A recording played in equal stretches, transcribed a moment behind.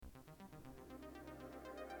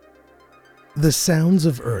The Sounds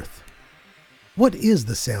of Earth. What is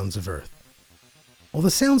The Sounds of Earth? Well,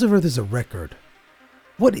 The Sounds of Earth is a record.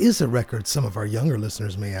 What is a record, some of our younger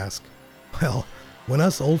listeners may ask? Well, when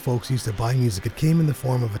us old folks used to buy music, it came in the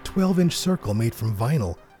form of a 12-inch circle made from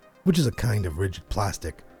vinyl, which is a kind of rigid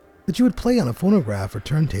plastic, that you would play on a phonograph or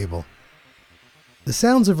turntable. The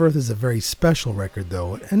Sounds of Earth is a very special record,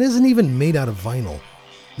 though, and isn't even made out of vinyl.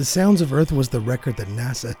 The Sounds of Earth was the record that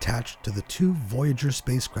NASA attached to the two Voyager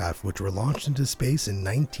spacecraft which were launched into space in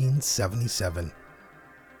 1977.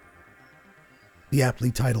 The aptly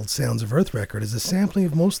titled Sounds of Earth record is a sampling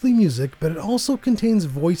of mostly music, but it also contains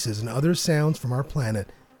voices and other sounds from our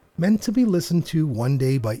planet meant to be listened to one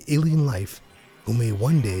day by alien life who may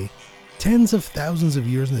one day, tens of thousands of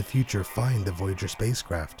years in the future, find the Voyager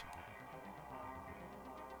spacecraft.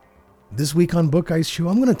 This week on Book Guy's Show,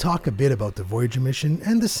 I'm going to talk a bit about the Voyager mission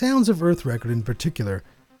and the Sounds of Earth record in particular,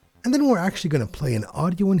 and then we're actually going to play an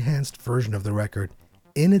audio-enhanced version of the record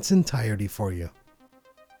in its entirety for you.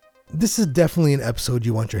 This is definitely an episode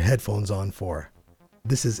you want your headphones on for.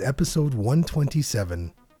 This is episode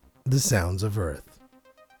 127, The Sounds of Earth.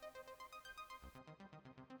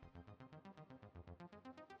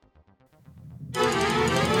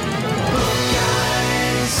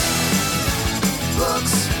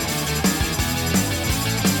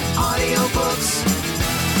 Audiobooks,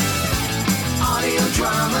 audio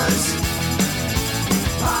dramas,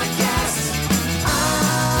 podcasts,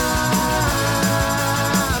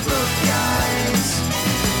 Book Guys,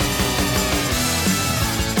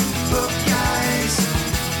 Book Guys,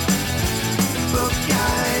 Book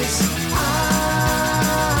Guys,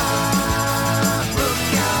 Book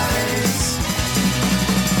Guys.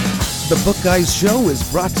 The Book Guys Show is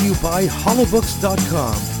brought to you by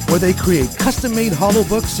HoloBooks.com, where they create custom-made holo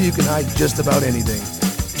books so you can hide just about anything.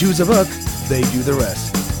 Choose a book, they do the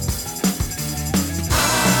rest.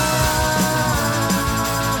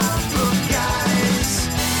 Book Guys.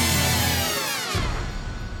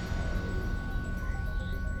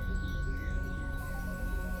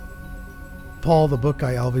 Paul, the Book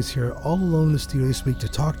Guy Alves here, all alone in the studio this week to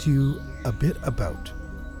talk to you a bit about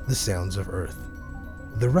The Sounds of Earth.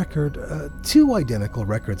 The record, two identical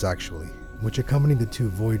records actually, which accompanied the two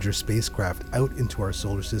Voyager spacecraft out into our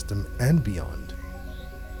solar system and beyond.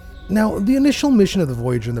 Now, the initial mission of the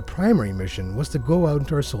Voyager and the primary mission was to go out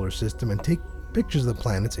into our solar system and take pictures of the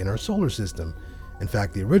planets in our solar system. In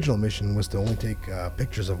fact, the original mission was to only take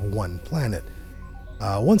pictures of one planet.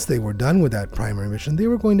 Once they were done with that primary mission, they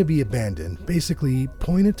were going to be abandoned, basically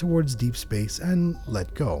pointed towards deep space and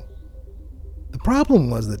let go. The problem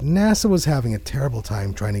was that NASA was having a terrible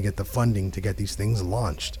time trying to get the funding to get these things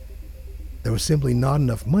launched. There was simply not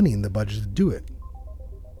enough money in the budget to do it.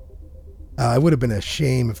 It would have been a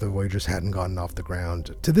shame if the Voyagers hadn't gotten off the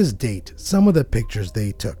ground. To this date, some of the pictures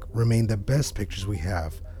they took remain the best pictures we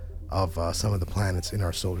have of some of the planets in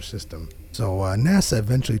our solar system. So NASA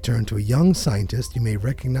eventually turned to a young scientist, you may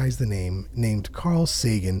recognize the name, named Carl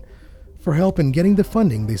Sagan, for help in getting the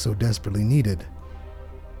funding they so desperately needed.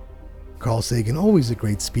 Carl Sagan, always a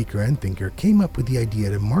great speaker and thinker, came up with the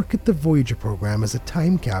idea to market the Voyager program as a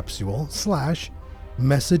time capsule /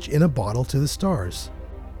 message in a bottle to the stars.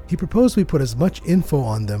 He proposed we put as much info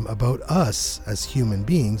on them about us as human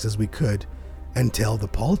beings as we could and tell the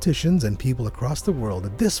politicians and people across the world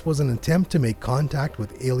that this was an attempt to make contact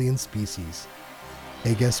with alien species.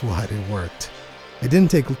 Hey, guess what? It worked. It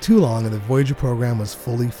didn't take too long and the Voyager program was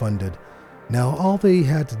fully funded. Now, all they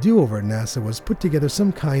had to do over at NASA was put together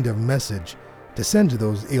some kind of message to send to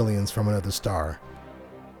those aliens from another star.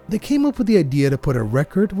 They came up with the idea to put a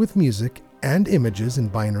record with music and images in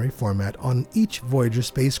binary format on each Voyager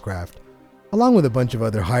spacecraft, along with a bunch of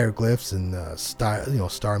other hieroglyphs and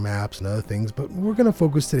star maps and other things, but we're going to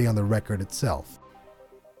focus today on the record itself.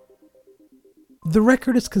 The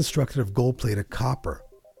record is constructed of gold-plated copper.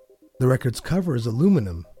 The record's cover is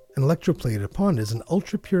aluminum, and electroplated upon it is an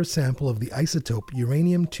ultra-pure sample of the isotope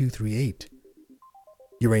uranium-238.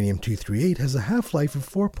 Uranium-238 has a half-life of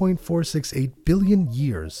 4.468 billion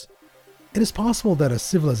years. It is possible that a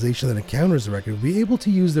civilization that encounters the record will be able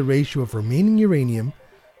to use the ratio of remaining uranium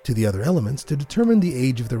to the other elements to determine the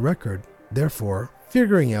age of the record, therefore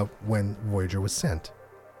figuring out when Voyager was sent.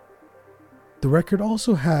 The record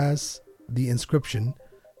also has the inscription,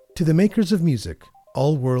 "To the makers of music,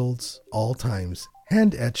 all worlds, all times,"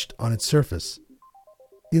 hand-etched on its surface.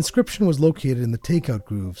 The inscription was located in the takeout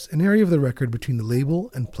grooves, an area of the record between the label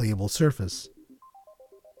and playable surface.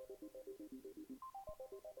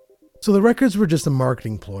 So the records were just a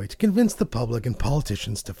marketing ploy to convince the public and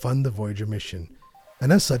politicians to fund the Voyager mission,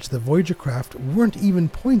 and as such the Voyager craft weren't even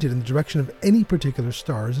pointed in the direction of any particular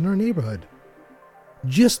stars in our neighborhood.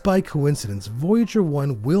 Just by coincidence, Voyager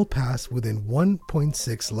 1 will pass within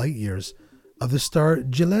 1.6 light years of the star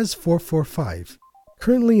Gilles 445,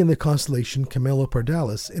 currently in the constellation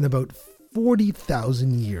Camelopardalis, in about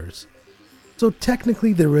 40,000 years. So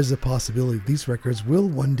technically there is a possibility these records will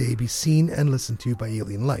one day be seen and listened to by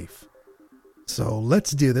alien life. So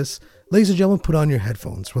let's do this. Ladies and gentlemen, put on your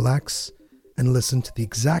headphones, relax, and listen to the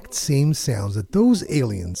exact same sounds that those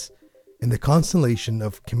aliens in the constellation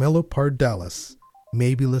of Camelopardalis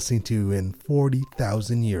may be listening to in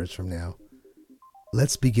 40,000 years from now.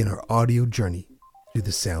 Let's begin our audio journey through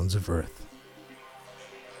the sounds of Earth.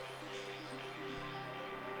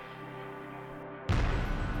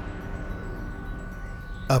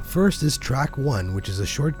 Up first is track 1, which is a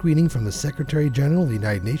short greeting from the Secretary General of the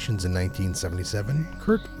United Nations in 1977,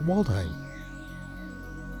 Kurt Waldheim.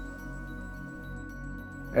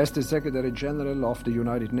 As the Secretary General of the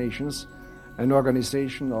United Nations, an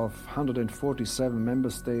organization of 147 member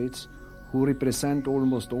states who represent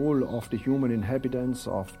almost all of the human inhabitants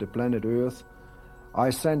of the planet Earth, I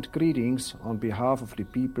send greetings on behalf of the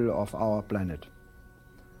people of our planet.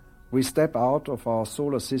 We step out of our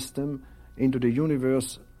solar system into the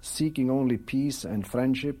universe seeking only peace and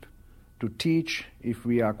friendship, to teach if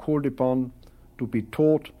we are called upon, to be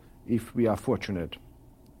taught if we are fortunate.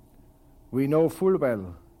 We know full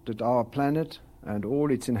well that our planet and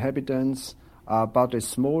all its inhabitants are but a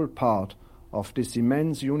small part of this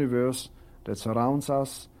immense universe that surrounds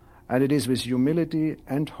us, and it is with humility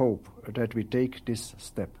and hope that we take this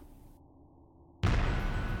step.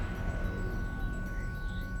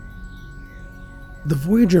 The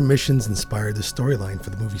Voyager missions inspired the storyline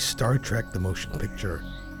for the movie Star Trek: The Motion Picture,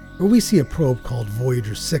 where we see a probe called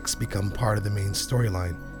Voyager 6 become part of the main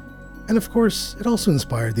storyline. And of course, it also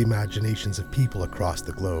inspired the imaginations of people across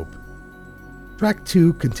the globe. Track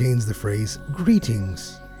 2 contains the phrase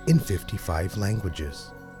 "greetings" in 55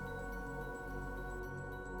 languages.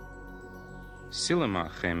 Silema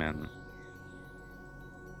gemen.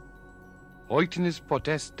 Oitinis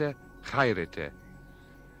poteste chairete.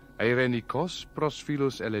 Eirenikos pros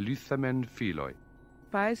philos eleluthamen philoi.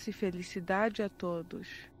 Paz e felicidade a todos.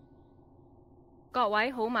 各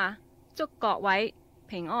位好嘛，祝各位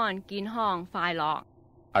平安健康快樂。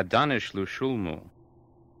 Adanish lushulmu.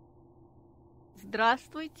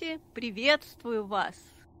 Здравствуйте, приветствую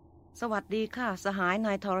вас. สวัสดีค่ะสหายน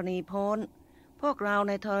ายธรณีพลพวกเราใ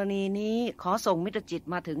นธรณีนี้ขอส่งมิตรจิต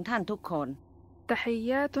มาถึงท่านทุกคน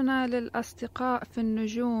تحياتنا للأصدقاء في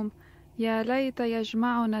النجوم يا ليت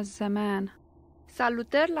يجمعنا الزمان.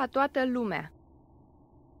 Salutări la toată lumea.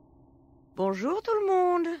 Bonjour tout le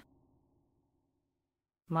monde.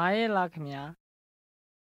 Mae Lakmia.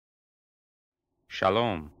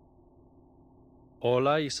 Shalom.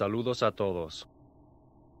 Hola y saludos a todos.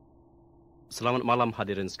 Selamat malam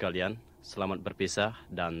hadirin sekalian. Selamat berpisah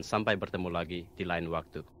dan sampai bertemu lagi di lain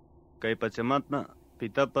waktu. Kay Pachamatna,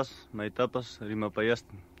 Pitapas, Maitapas, Rimapayast,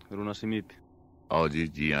 Runasimip.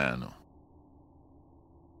 Audigiano.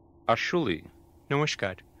 Ashuli.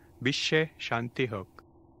 Namaskar. Bishe Shanti Hok.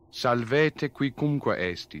 Salvete quicumque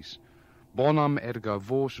estis. Bonam erga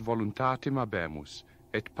vos voluntatem habemus,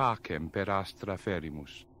 et pacem per astra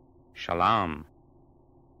ferimus. Shalom.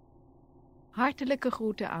 Hartelijke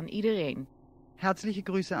groeten aan iedereen. Herzliche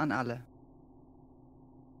Grüße an alle.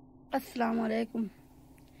 अस्सलाम वालेकुम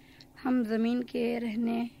हम ज़मीन के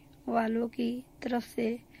रहने वालों की तरफ से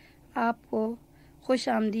आपको खुश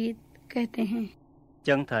आमदीद कहते हैं.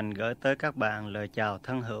 Chân thành gửi tới các bạn lời chào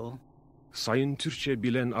thân hữu. Sayın Türkçe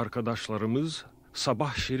bilen arkadaşlarımız,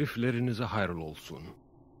 sabah şeriflerinize hayırlı olsun.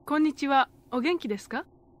 Konnichiwa, o genki desu ka?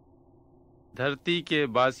 धरती के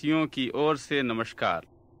वासियों की ओर से नमस्कार.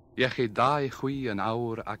 Yechidai chui an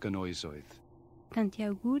aur ac an oisoedd. Tanti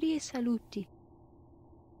auguri e saluti.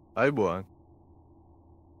 Aibuan.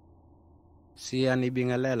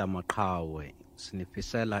 Siyanibingelela maqhawe,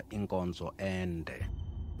 sinifisela inkonzo ende.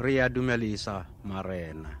 Riyadumelisa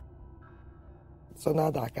Marena.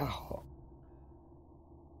 Sonada kaho.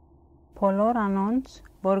 Բոլոր անոնց,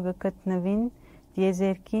 որ գտնվին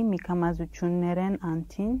դիեզերքի միքամազություններեն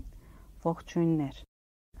անտին, ողջույններ.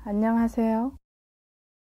 안녕하세요.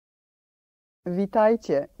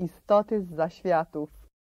 Witajcie, istoty zza światów.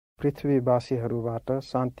 पृथ्वीवासीहरूबाट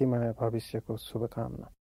शान्तिमय भविष्यको शुभकामना.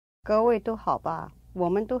 各位都好吧，我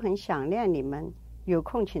们都很想念你们，有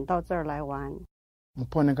空请到这儿来玩。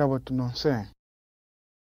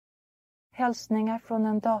 Hälsningar från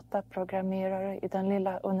en dataprogrammerare i den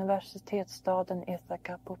lilla universitetsstaden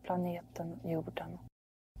Ithaka på planeten Jorden.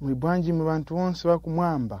 Mwibwanji mbantu wonse wa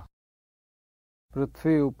kumwamba.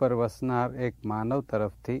 પૃથ્વી ઉપર વસનાર એક માનવ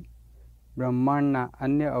તરફથી બ્રહ્માંડના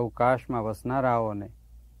અન્ય અવકાશમાં વસનારાઓને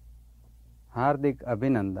હાર્દિક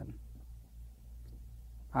અભિનંદન.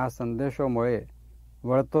 આ સંદેશો મળે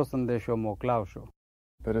વળતો સંદેશો મોકલાવશો.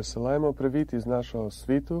 Пересилаємо привіт із нашого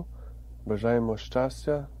світу, бажаємо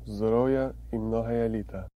щастя, здоров'я і многое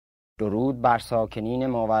літа. درود بر ساکنین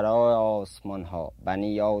ماورای آسمان ها.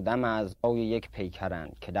 بنی آدم اعضای یک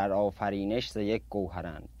پیکرند که در آفرینش ز یک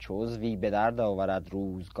گوهرند. چو عضوی به درد آورد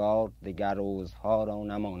روزگار، دگر عضوها را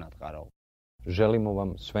نماند قرار. Želimo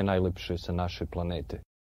vam sve najlepše sa naše planete.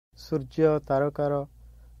 ସୂର୍ଯ୍ୟ ତାରକାର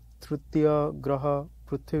ତୃତୀୟ ଗ୍ରହ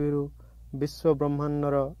ପୃଥିବୀରୁ ବିଶ୍ୱ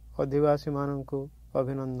ବ୍ରହ୍ମାଣ୍ଡର ଅଧିବାସୀମାନଙ୍କୁ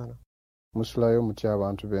ଅଭିନନ୍ଦନ. Muslayo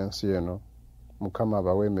muchabantu bensieno mukama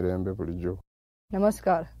bawe mirembe bulijjo.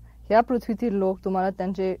 नमस्कार. ह्या पृथ्वीतील लोक तुम्हाला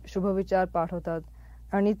त्यांचे शुभविचार पाठवतात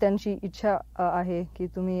आणि त्यांची इच्छा आहे की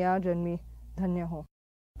तुम्ही या जन्मी धन्य हो.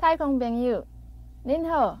 太空朋友，您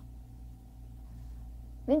好，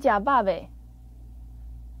您食饱未？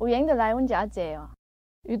有闲就来阮家坐哦。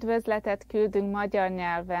Üdvözletet küldünk magyar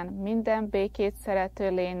nyelven minden békét szerető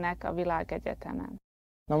lénynek a világegyetemen.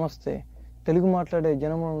 Namaste. Telugu మాట్లాడే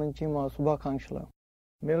జనముల నుంచి మా శుభాకాంక్షలు.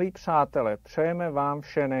 Milí přátelé, přejeme vám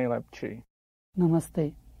vše nejlepší. नमस्ते.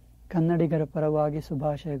 कन्नडिगर परವಾಗಿ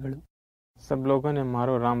ಶುಭಾಶಯಗಳು. सब लोगों ने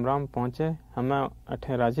मारो राम राम पहुँचे. हमें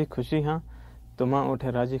अठे राजी खुशी हाँ, तुम्हां उठे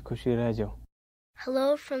राजी खुशी रह जाओ. Hello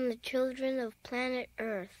from the children of planet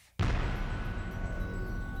Earth.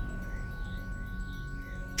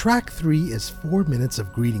 Track 3 is 4 minutes of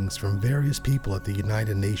greetings from various people at the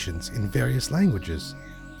United Nations in various languages.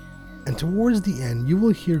 And towards the end, you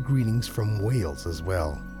will hear greetings from Wales as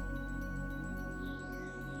well.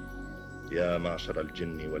 يا معشر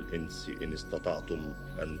الجن والإنس إن استطعتم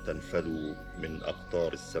أن تنفذوا من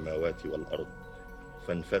أقطار السماوات والأرض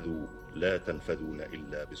فانفذوا لا تنفذون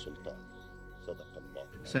إلا بسلطان. صدق الله.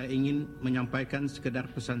 Saya ingin menyampaikan sekedar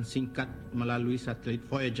pesan singkat melalui satelit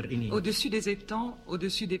Voyager ini. Au-dessus des étangs,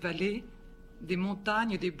 au-dessus des vallées, des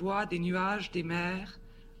montagnes, des bois, des nuages, des mers,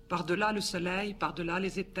 par-delà le soleil, par-delà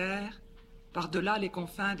les éthers, par-delà les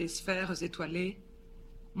confins des sphères étoilées,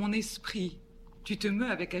 mon esprit, tu te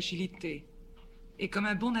meus avec agilité, et comme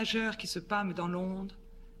un bon nageur qui se pâme dans l'onde,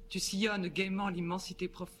 tu sillonnes gaiement l'immensité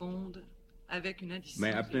profonde avec une indistinction.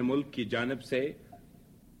 मैं अपने मुल्क की जानिब से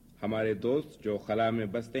हमारे दोस्त जो खला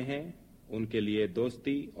में बसते हैं उनके लिए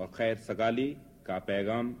दोस्ती और खैर सगाली का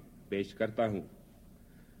पैगाम पेश करता हूँ.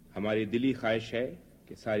 हमारी दिली ख्वाहिश है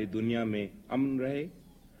कि सारी दुनिया में अमन रहे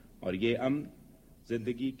और ये अमन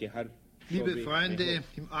जिंदगी के हर Liebe Freunde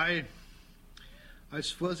im All,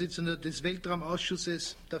 als Vorsitzender des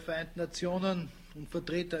Weltraumausschusses der Vereinten Nationen und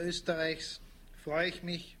Vertreter Österreichs freue ich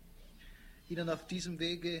mich, Ihnen auf diesem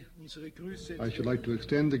Wege unsere Grüße. I should like to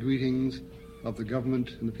extend the greetings of the government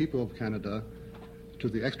and the people of Canada to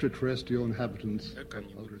the extraterrestrial inhabitants of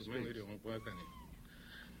outer space.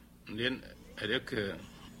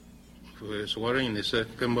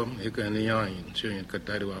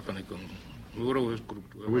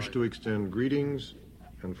 I wish to extend greetings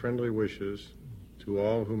and friendly wishes to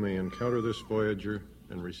all who may encounter this Voyager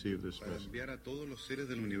and receive this message. Enviar a todos los seres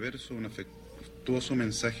del universo un afectuoso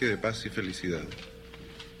mensaje de paz y felicidad.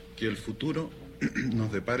 Que el futuro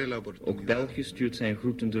nos depare la oportunidad. Ook België stuurt zijn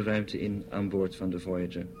groeten de ruimte in aan boord van de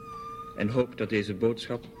Voyager. En hoopt dat deze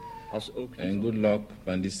boodschap als ook... And good luck,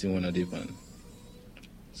 Pandisi Wanadipan.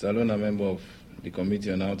 Salon, a member of the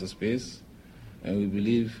Committee on Outer Space, and we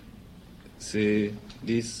believe, say,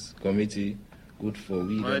 this committee good for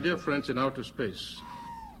we. My dear friends in outer space,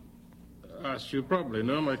 as you probably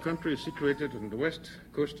know, my country is situated on the west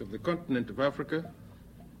coast of the continent of Africa,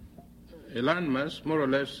 a landmass more or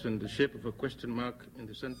less in the shape of a question mark in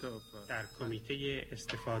the center of... در کمیته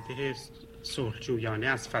استفاده صلحجویانه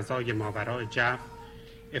از فضای ماورای جو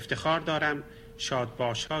افتخار دارم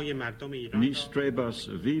شادباش‌های مردم ایران. Ni strebas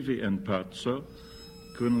vivi en pazzo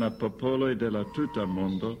con la popolo della tutto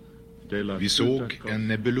mondo. Vi såg en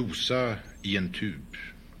nebulosa i en tub.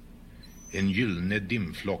 En gyllene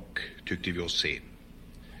dimflock tyckte vi oss se.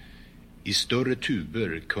 I större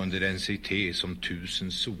tuber kunde den sig te som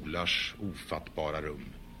 1000 solars ofattbara rum.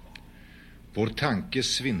 Vår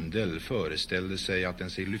tankes svindel föreställde sig att den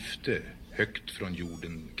sig lyfte högt från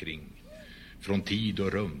jorden kring. Från tid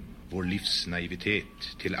och rum, vår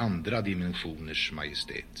livsnaivitet till andra dimensioners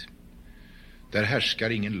majestät. Där härskar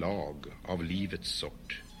ingen lag av livets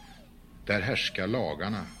sort. Där härskar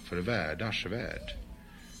lagarna för världars värld.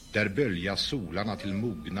 Där bölja solarna till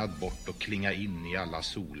mognad bort och klinga in i alla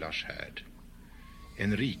solars härd.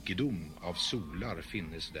 En rikedom av solar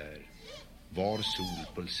finnes där. Var sol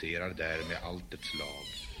pulserar där med allt ett slag.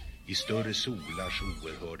 I större solars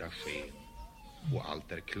oerhörda sken. Och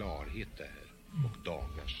allt är klarhet där och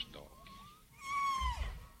dagars dag.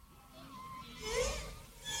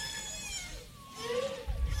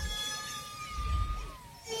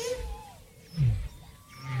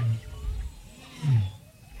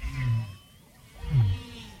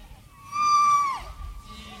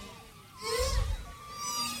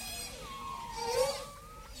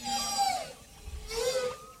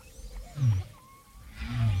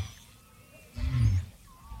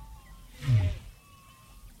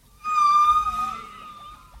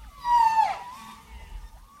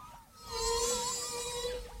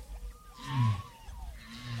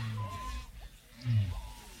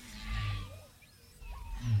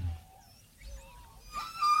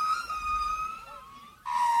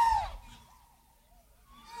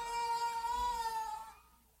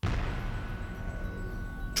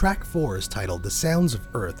 Track 4 is titled The Sounds of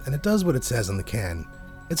Earth, and it does what it says on the can.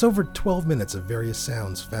 It's over 12 minutes of various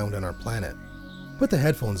sounds found on our planet. Put the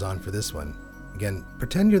headphones on for this one. Again,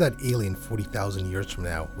 pretend you're that alien 40,000 years from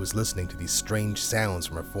now who is listening to these strange sounds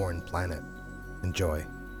from a foreign planet. Enjoy.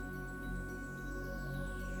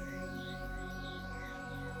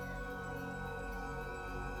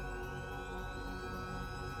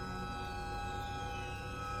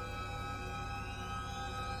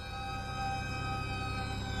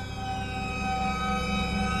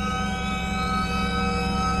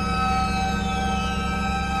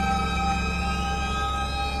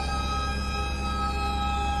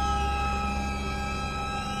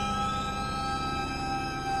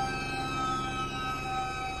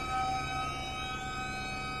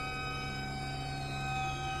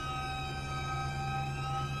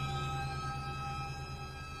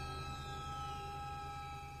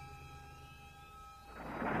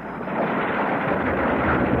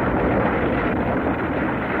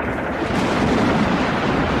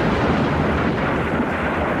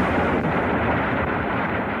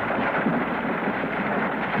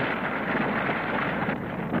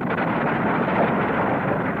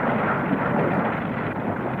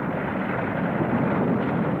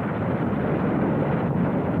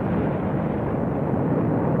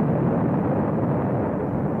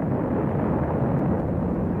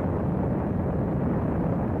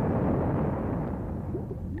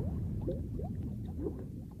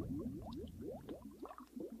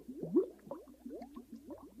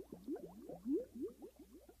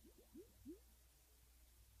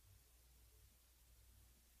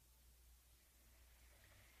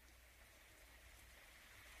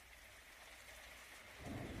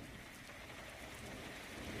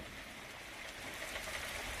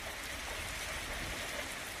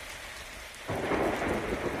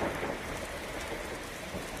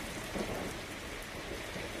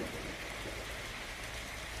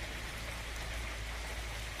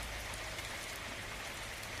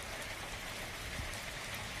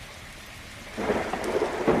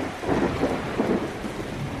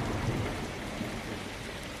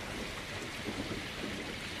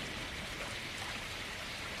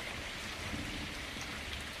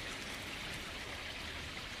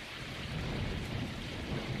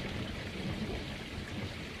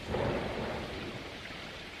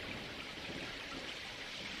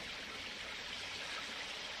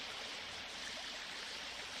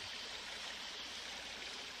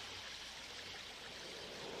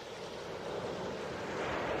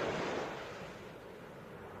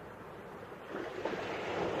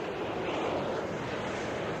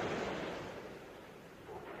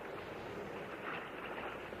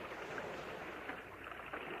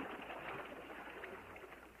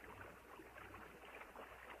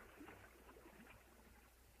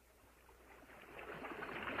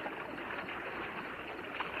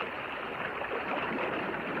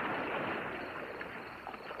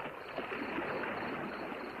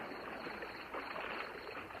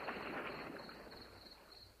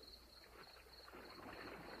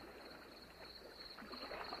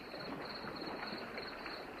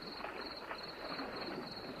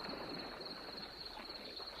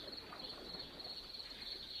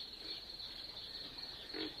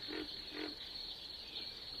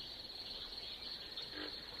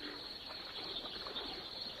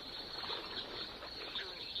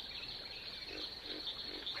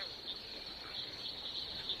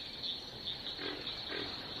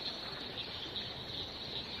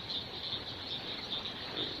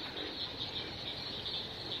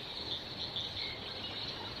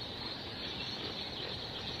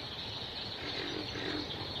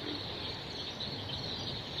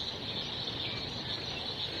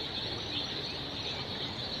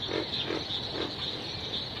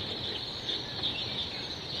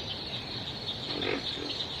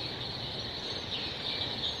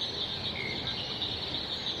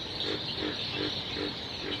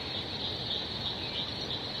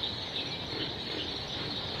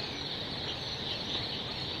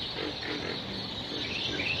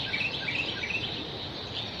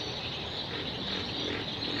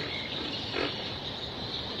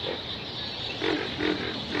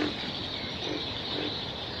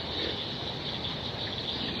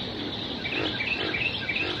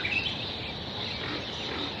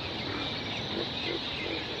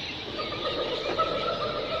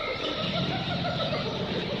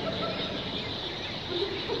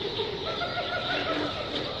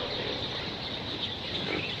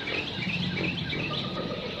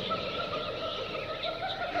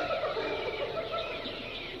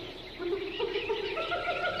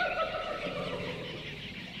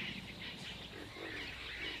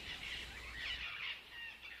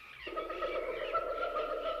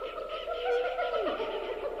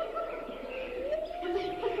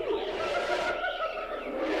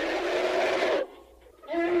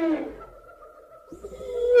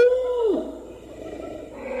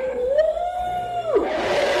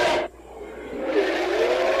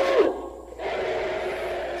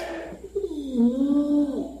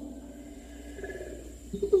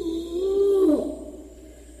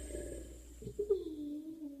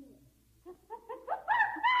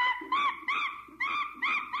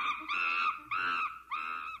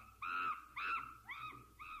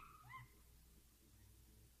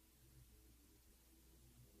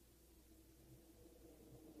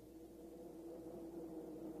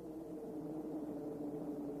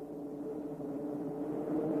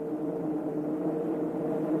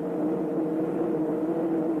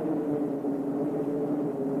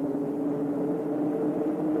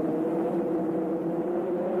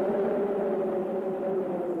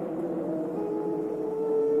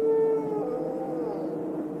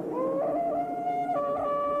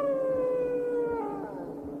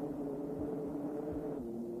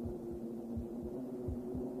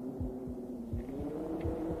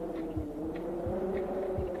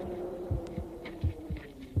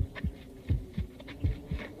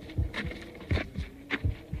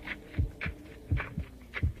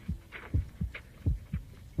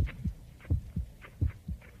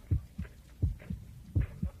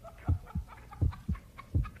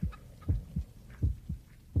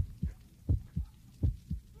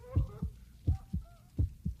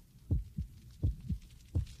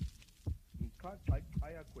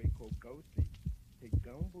 gakwe ko gausi, te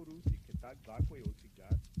gamburusi kita gakwe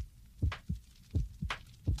osigat.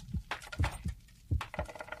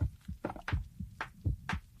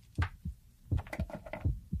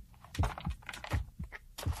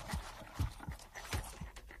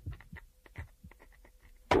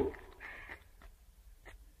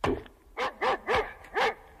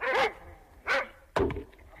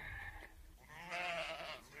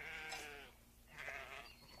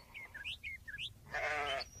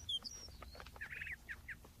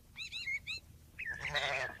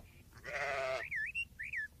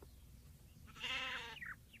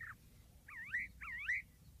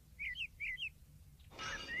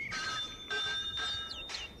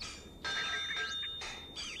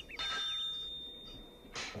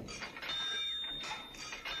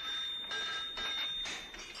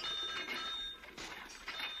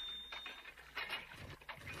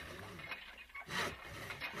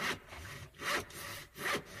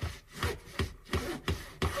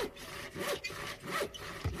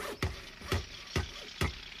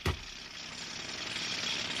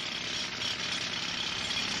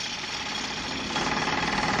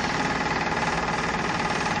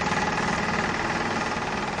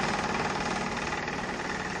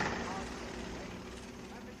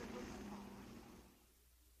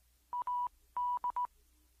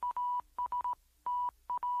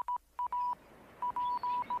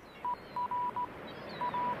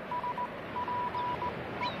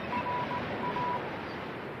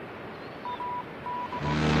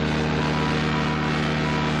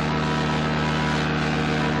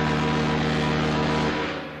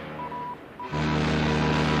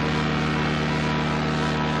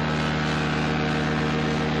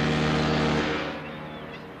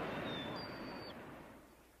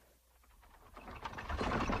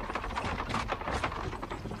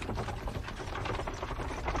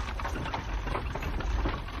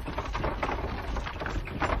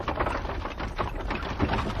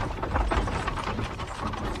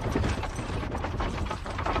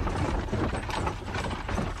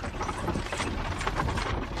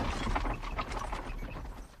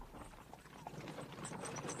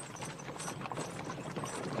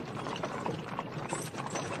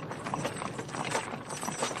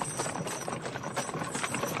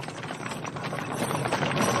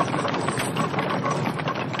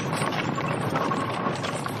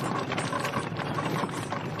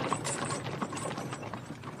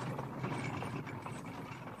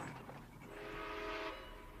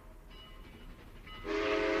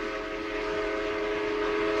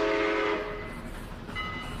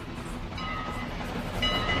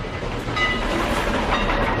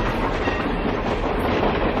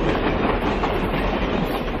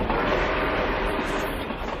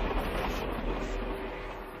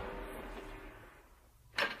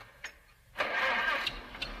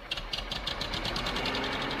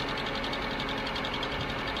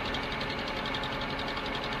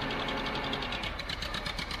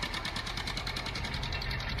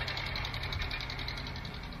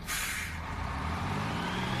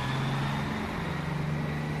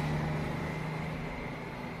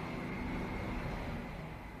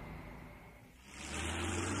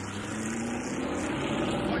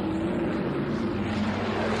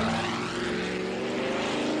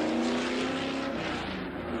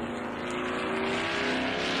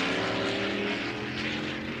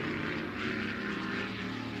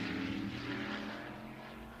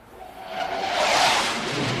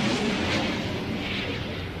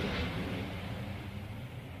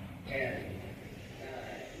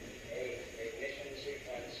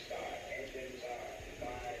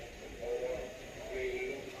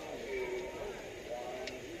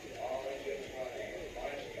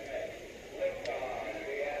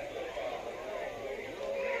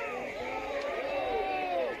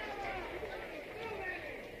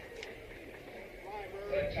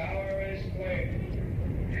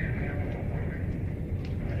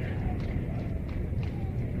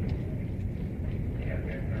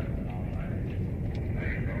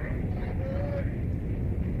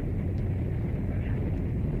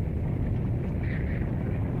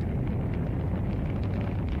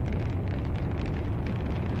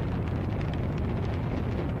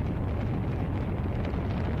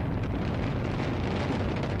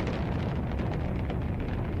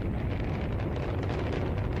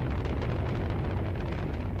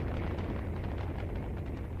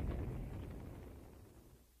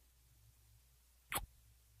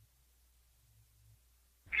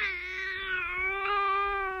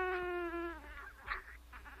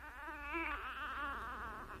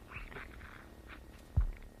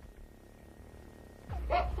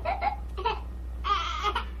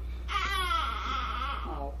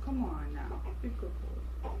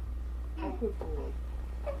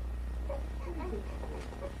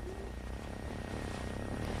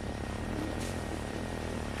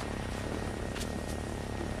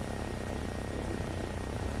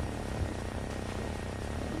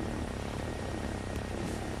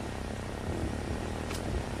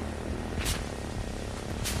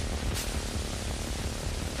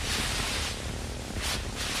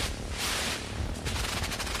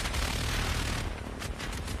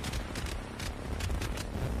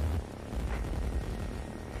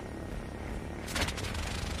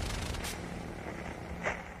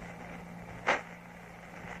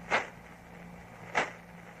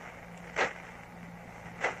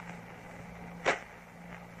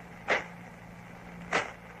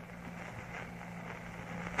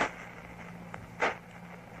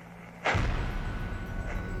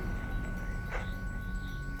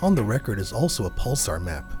 On the record is also a pulsar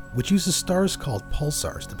map, which uses stars called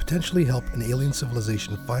pulsars to potentially help an alien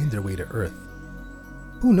civilization find their way to Earth.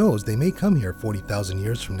 Who knows, they may come here 40,000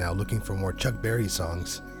 years from now looking for more Chuck Berry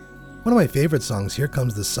songs. One of my favorite songs, Here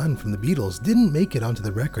Comes the Sun from the Beatles, didn't make it onto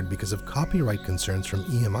the record because of copyright concerns from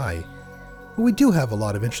EMI. But we do have a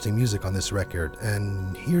lot of interesting music on this record,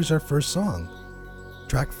 and here's our first song.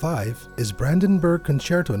 Track 5 is Brandenburg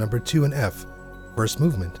Concerto No. 2 in F, First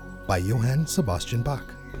Movement, by Johann Sebastian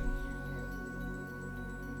Bach.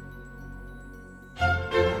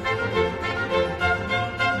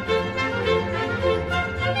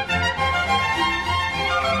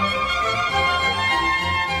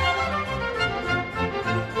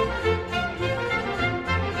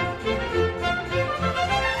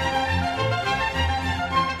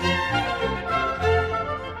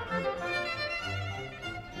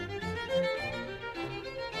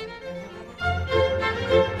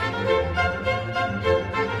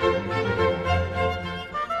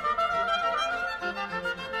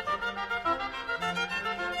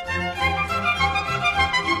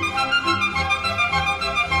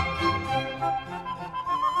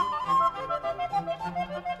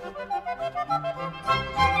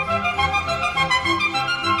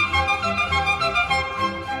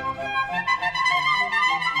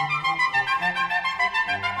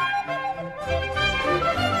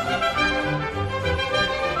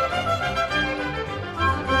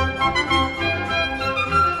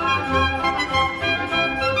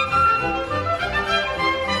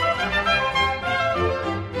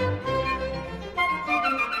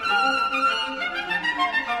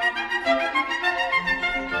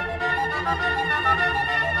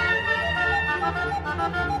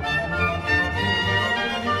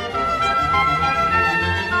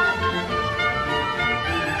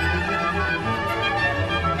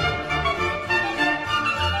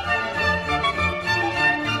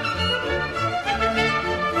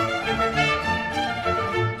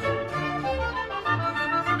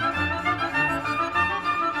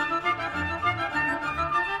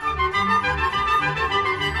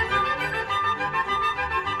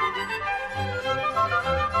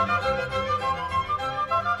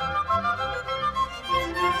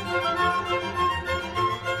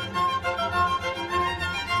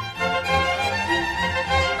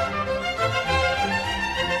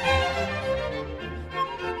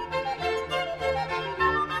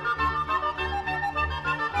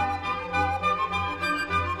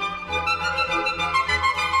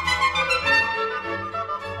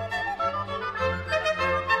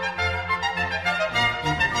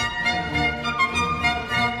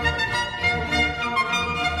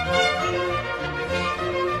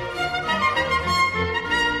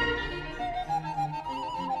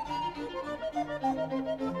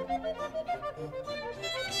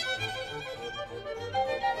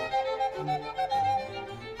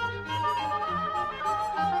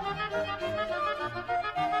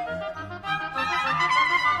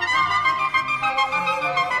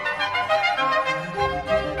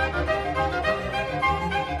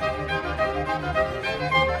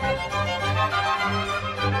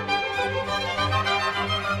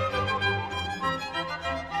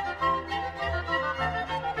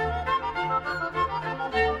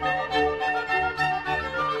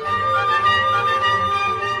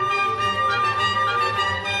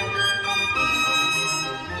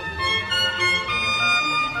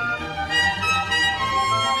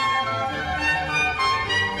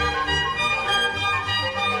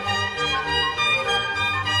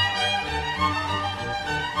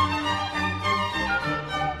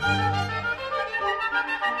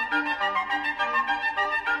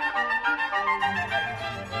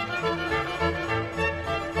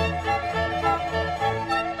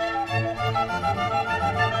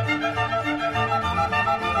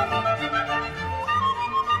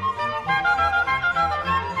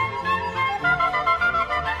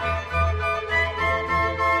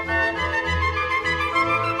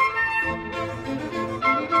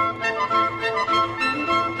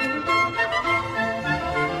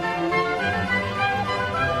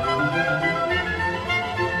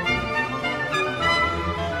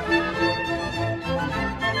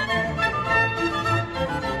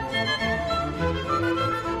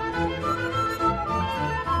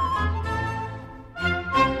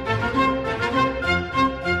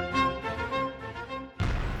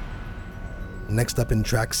 Next up in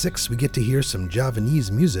track 6, we get to hear some Javanese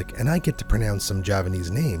music, and I get to pronounce some Javanese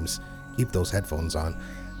names. Keep those headphones on.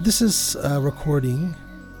 This is a recording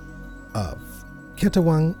of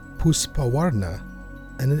Ketawang Puspawarna,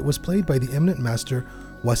 and it was played by the eminent master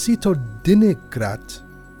Wasito Dinigrat.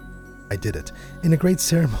 I did it. In a great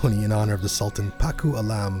ceremony in honor of the Sultan Paku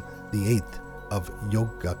Alam VIII of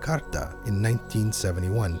Yogyakarta in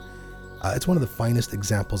 1971. It's one of the finest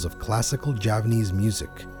examples of classical Javanese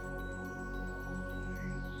music.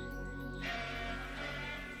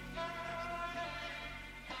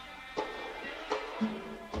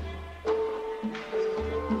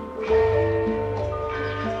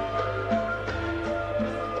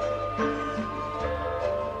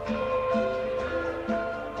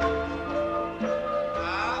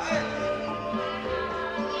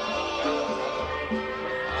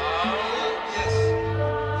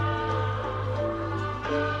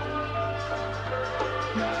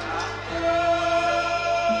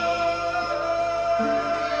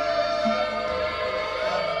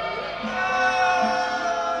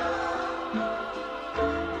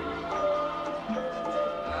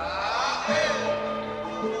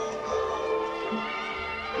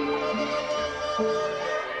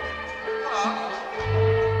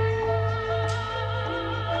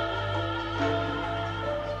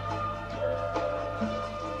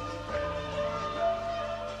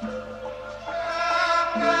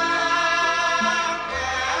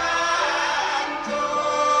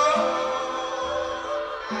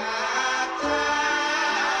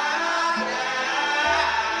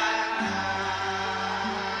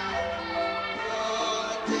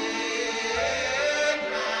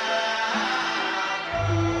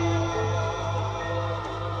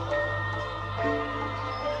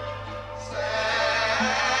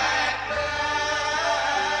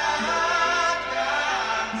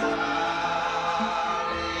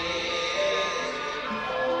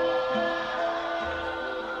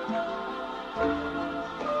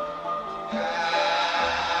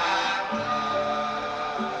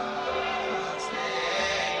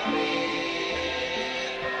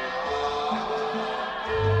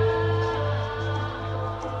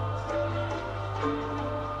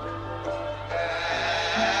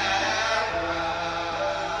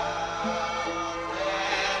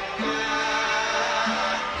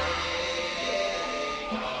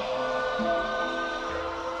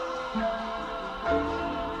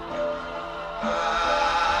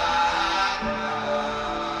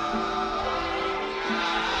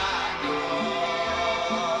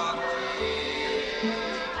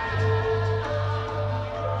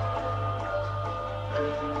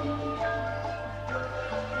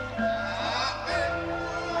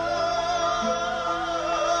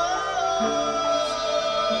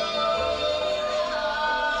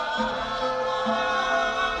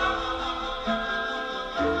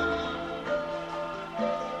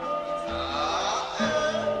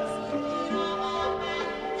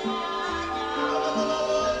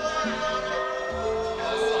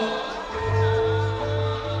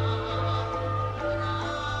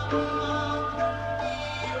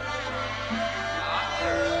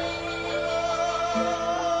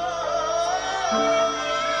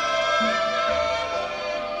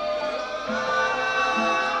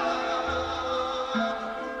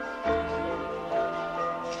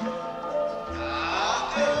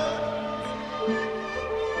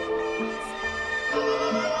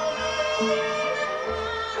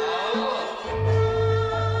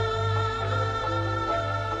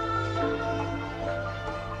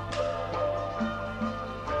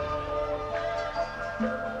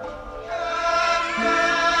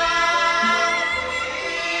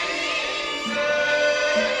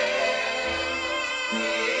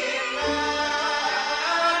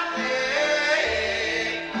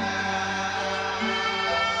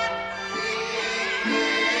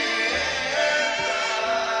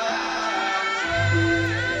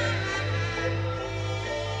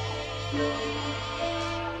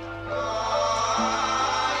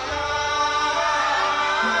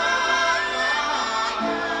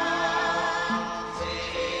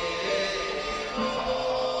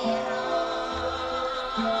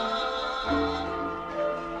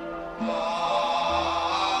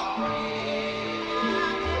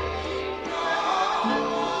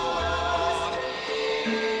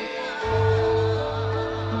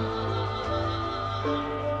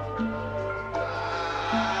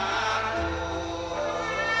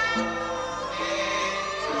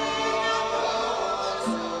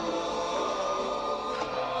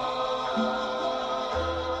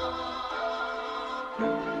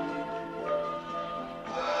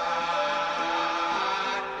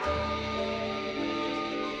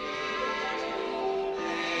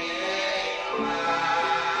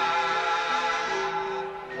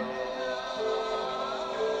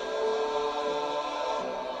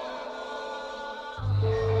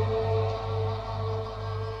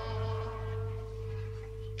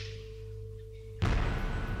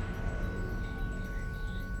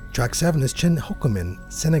 Track 7 is Chen Hokumin,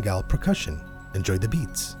 Senegal percussion. Enjoy the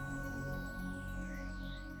beats.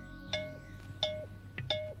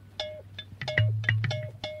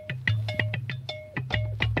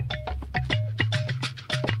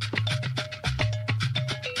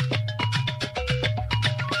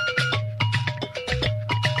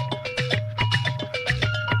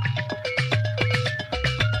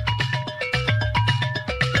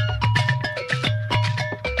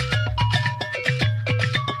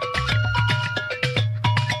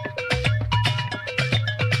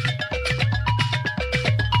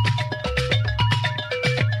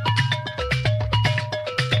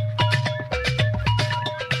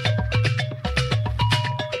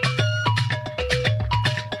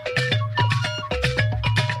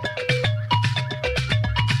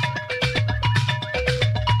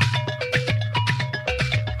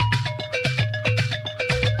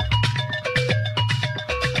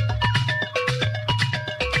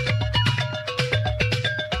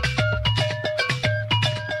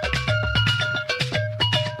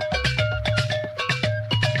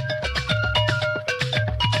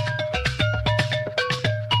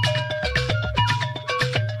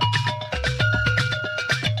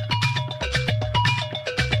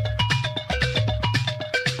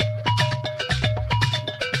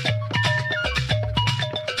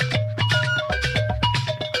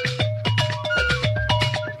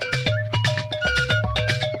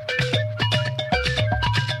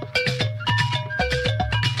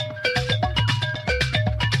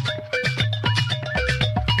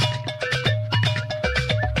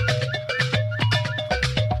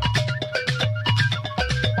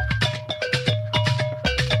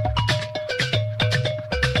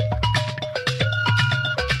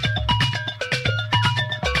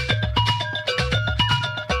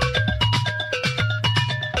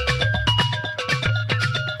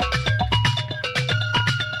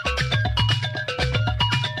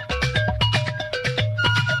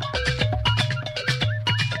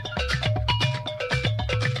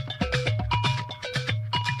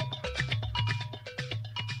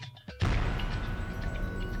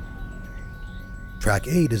 Track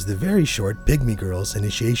 8 is the very short Pygmy Girls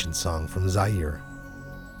initiation song from Zaire.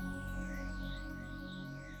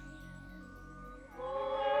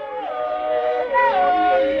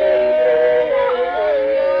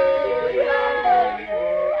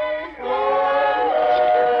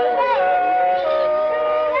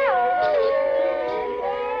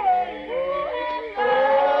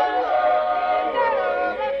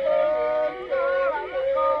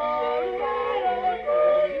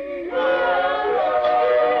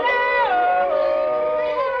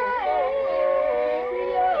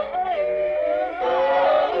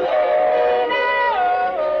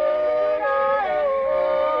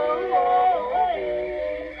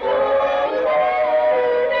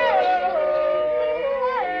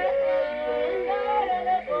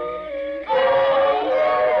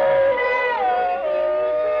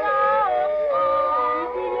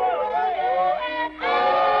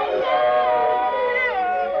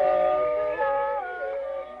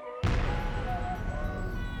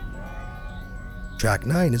 Track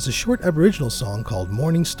 9 is a short Aboriginal song called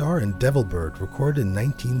Morning Star and Devil Bird, recorded in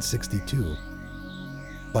 1962.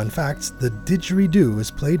 Fun facts, the didgeridoo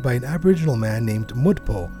is played by an Aboriginal man named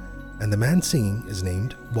Mudpo, and the man singing is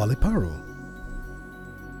named Waliparu.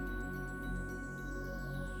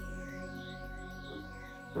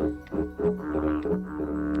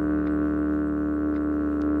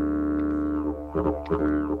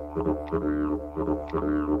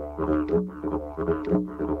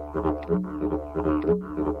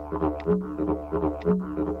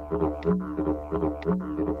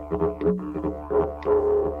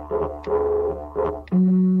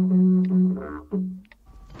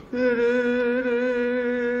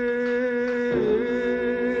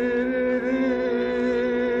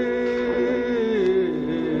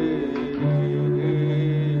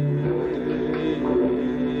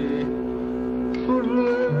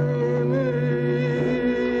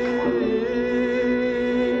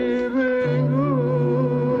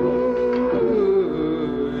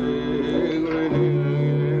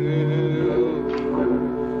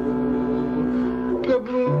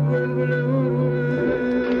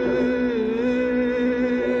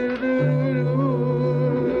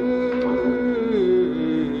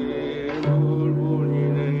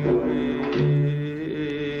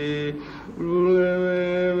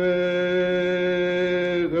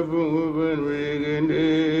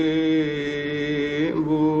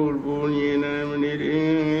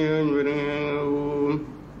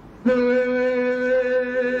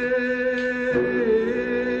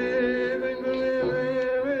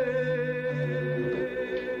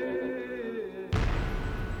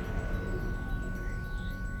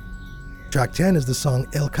 Track 10 is the song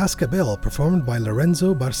El Cascabel, performed by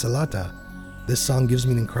Lorenzo Barcelata. This song gives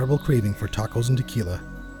me an incredible craving for tacos and tequila.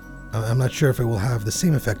 I'm not sure if it will have the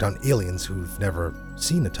same effect on aliens who've never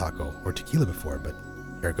seen a taco or tequila before, but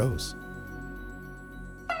here goes.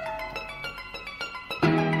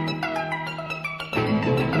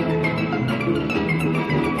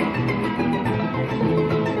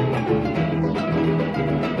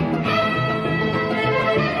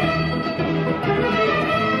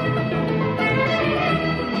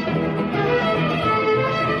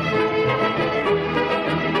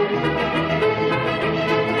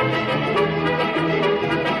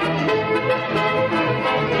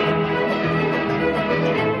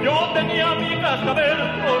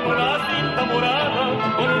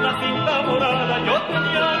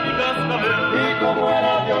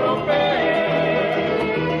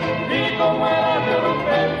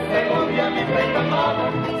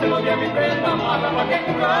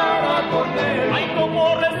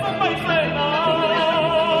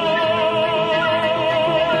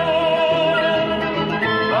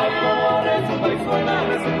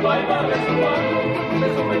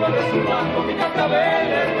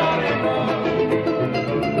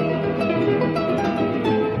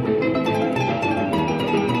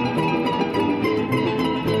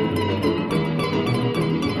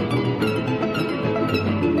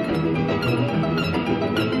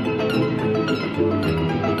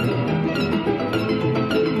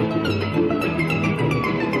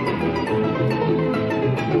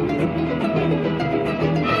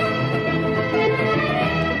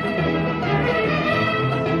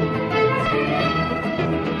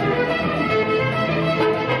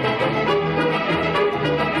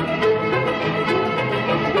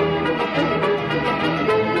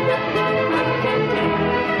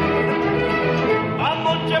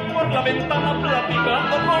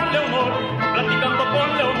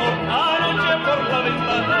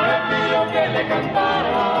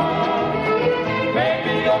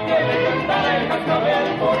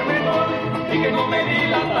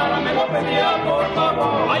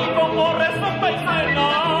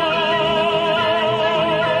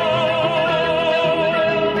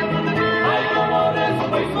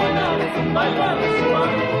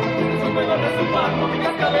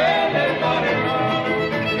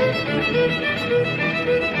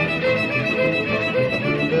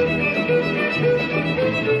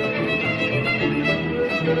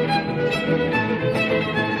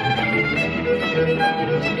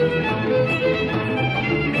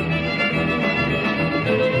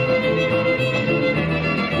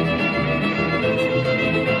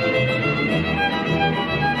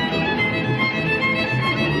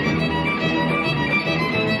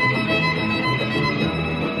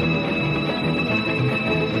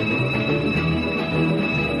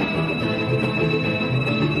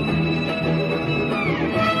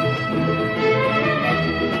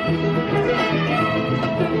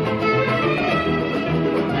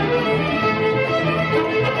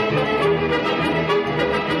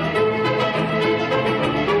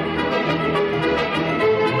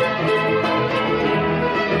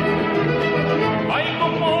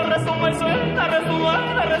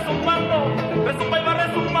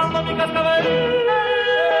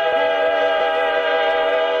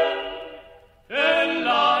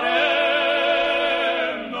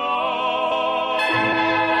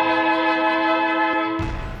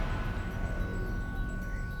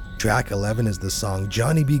 Track 11 is the song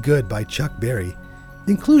Johnny Be Good by Chuck Berry.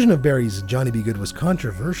 The inclusion of Berry's Johnny Be Good was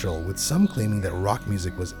controversial, with some claiming that rock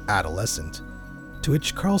music was adolescent. To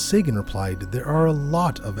which Carl Sagan replied, "There are a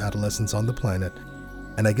lot of adolescents on the planet,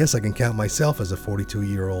 and I guess I can count myself as a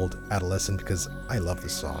 42-year-old adolescent because I love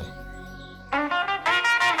this song."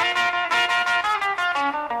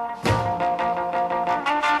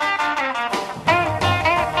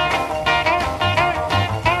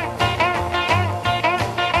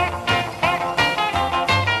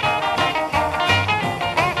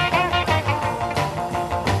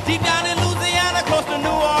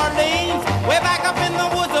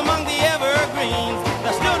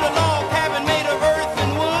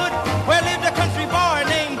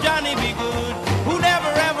 Who never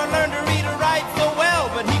ever learned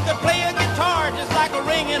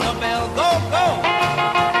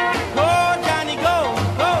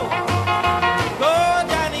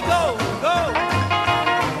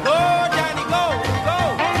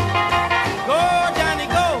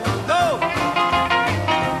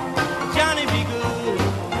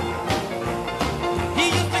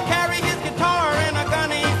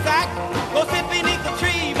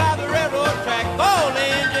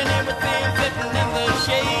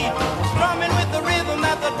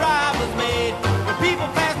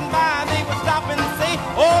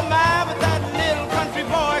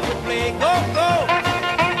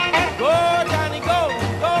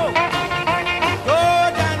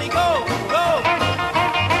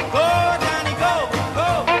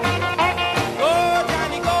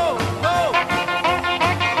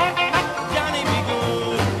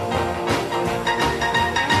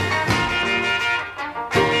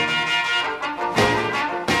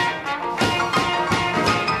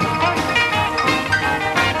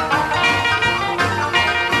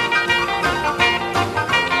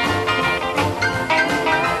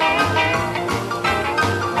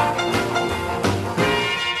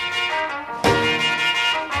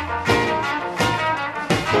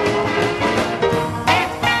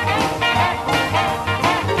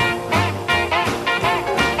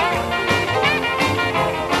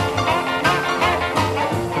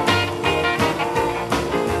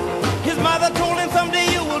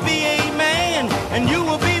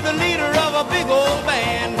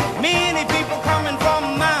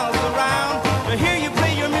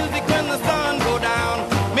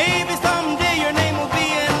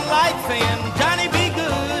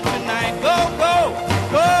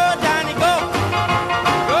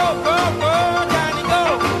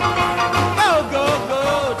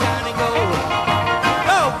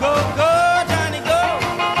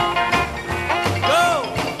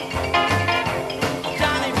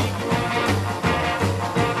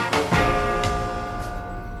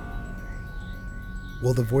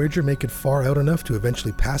Voyager make it far out enough to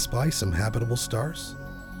eventually pass by some habitable stars?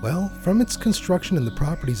 Well, from its construction and the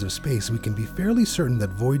properties of space, we can be fairly certain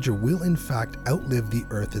that Voyager will in fact outlive the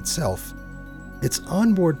Earth itself. Its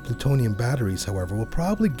onboard plutonium batteries, however, will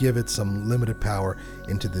probably give it some limited power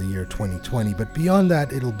into the year 2020, but beyond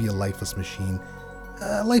that, it'll be a lifeless machine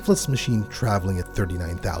traveling at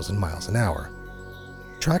 39,000 miles an hour.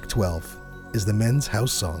 Track 12 is the Men's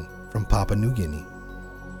House Song from Papua New Guinea.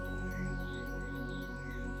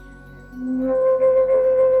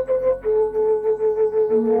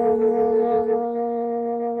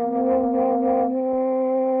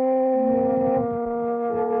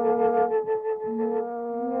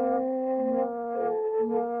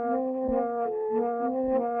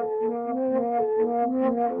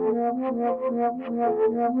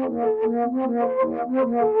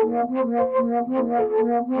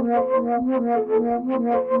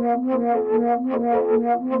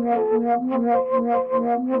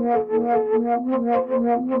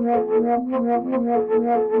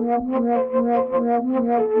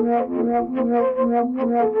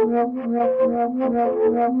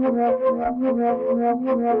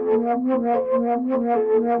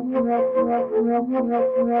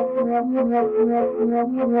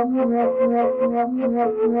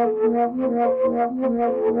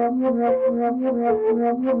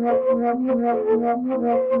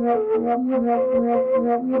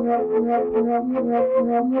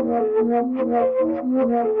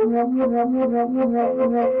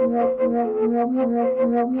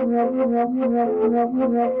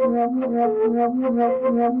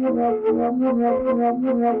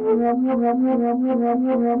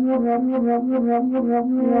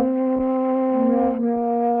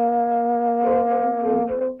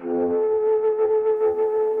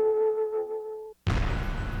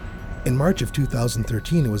 In March of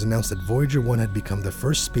 2013, it was announced that Voyager 1 had become the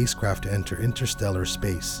first spacecraft to enter interstellar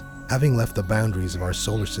space, having left the boundaries of our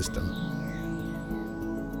solar system.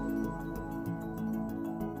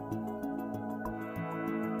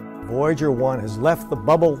 Voyager 1 has left the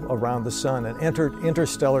bubble around the Sun and entered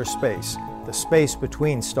interstellar space, the space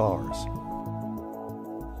between stars.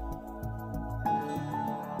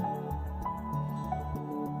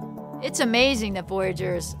 It's amazing that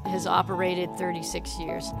Voyager has operated 36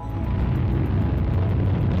 years.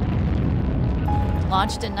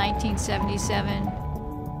 Launched in 1977,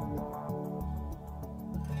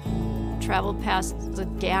 traveled past the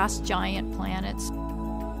gas giant planets,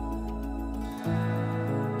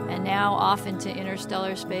 and now off into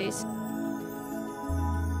interstellar space.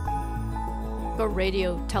 A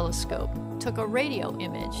radio telescope took a radio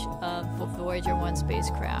image of Voyager 1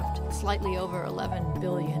 spacecraft, slightly over 11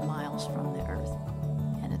 billion miles from the Earth.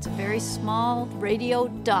 And it's a very small radio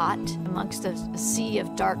dot amongst a sea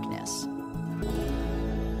of darkness.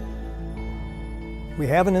 We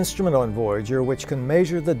have an instrument on Voyager which can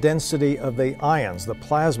measure the density of the ions, the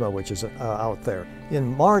plasma which is out there.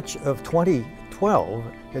 In March of 2012,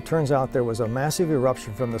 it turns out there was a massive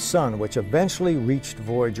eruption from the Sun which eventually reached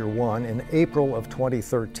Voyager 1 in April of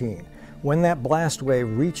 2013. When that blast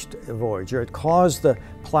wave reached Voyager, it caused the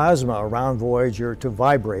plasma around Voyager to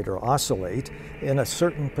vibrate or oscillate in a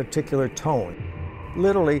certain particular tone.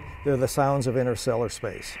 Literally, they're the sounds of interstellar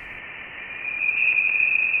space.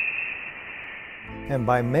 And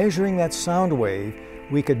by measuring that sound wave,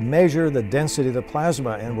 we could measure the density of the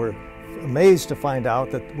plasma, and we're amazed to find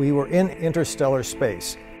out that we were in interstellar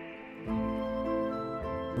space.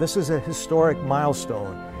 This is a historic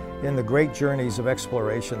milestone in the great journeys of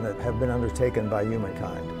exploration that have been undertaken by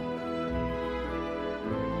humankind.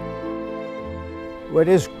 Well, it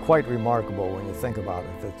is quite remarkable when you think about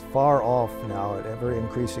it. It's far off now at ever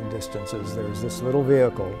increasing distances. There's this little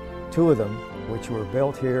vehicle, two of them, which were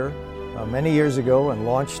built here many years ago and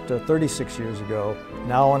launched 36 years ago,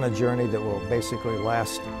 now on a journey that will basically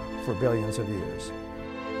last for billions of years.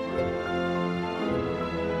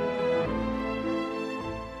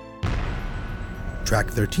 Track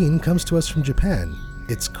 13 comes to us from Japan.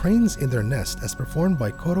 It's Cranes in Their Nest as performed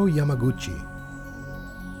by Koro Yamaguchi.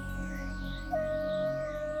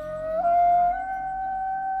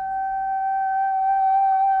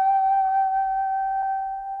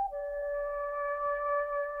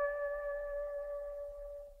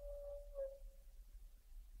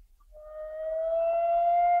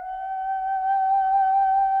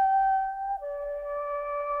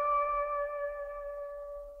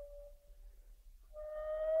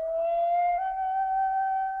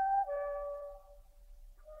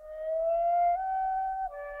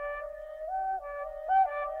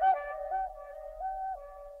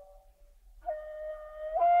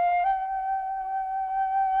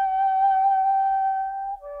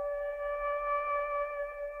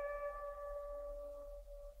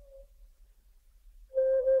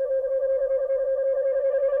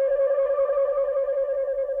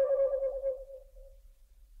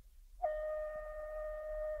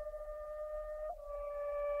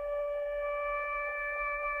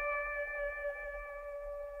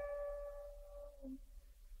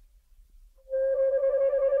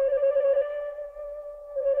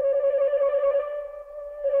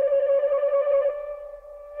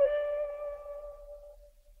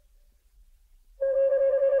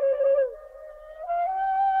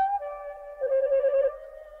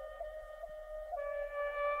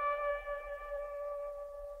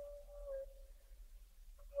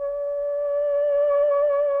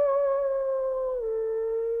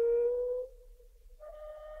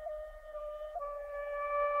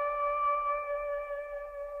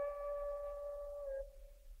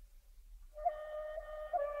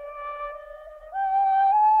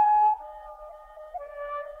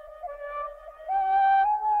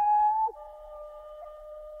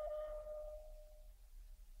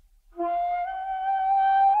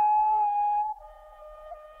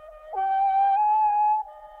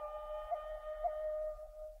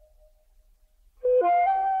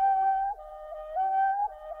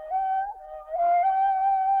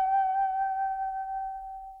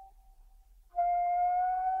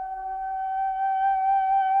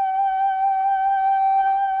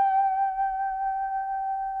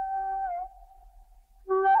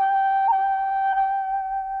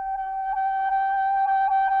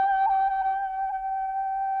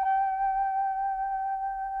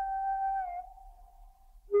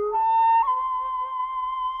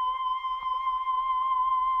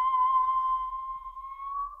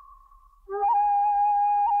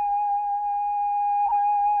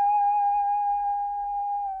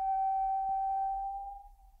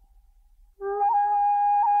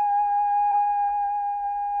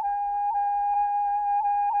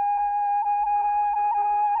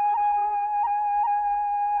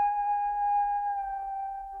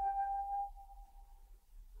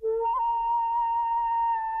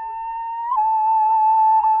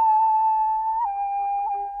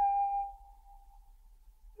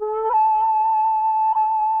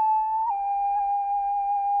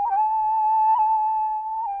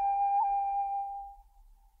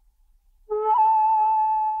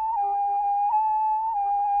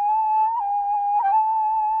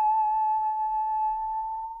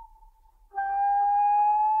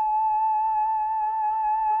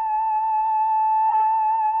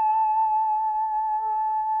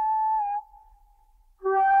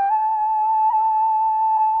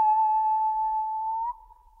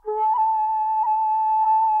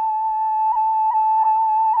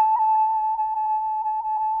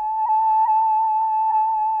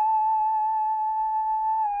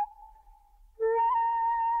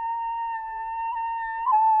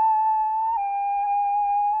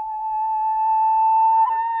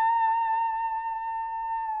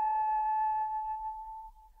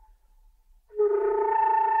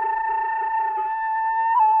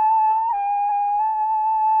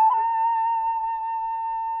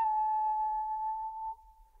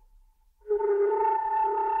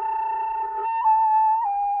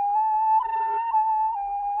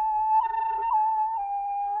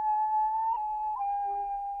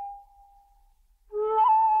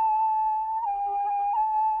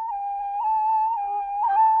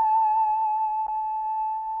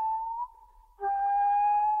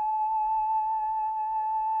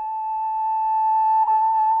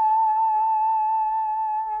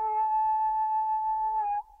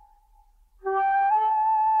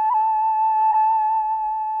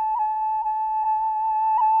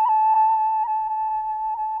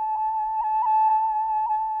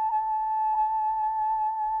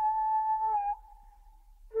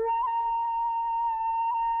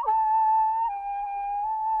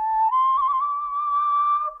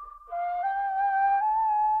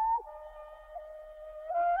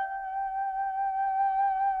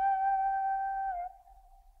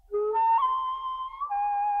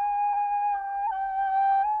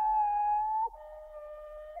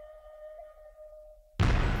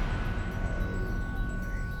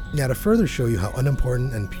 Now, to further show you how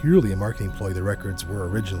unimportant and purely a marketing ploy the records were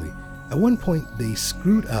originally, at one point they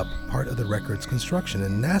screwed up part of the record's construction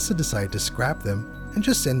and NASA decided to scrap them and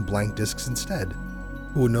just send blank discs instead.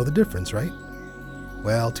 Who would know the difference, right?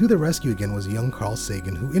 Well, to the rescue again was young Carl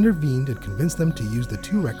Sagan, who intervened and convinced them to use the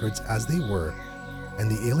two records as they were,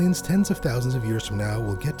 and the aliens tens of thousands of years from now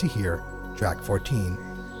will get to hear track 14,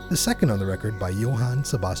 the second on the record by Johann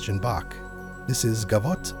Sebastian Bach. This is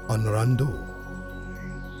Gavotte en Rondeau.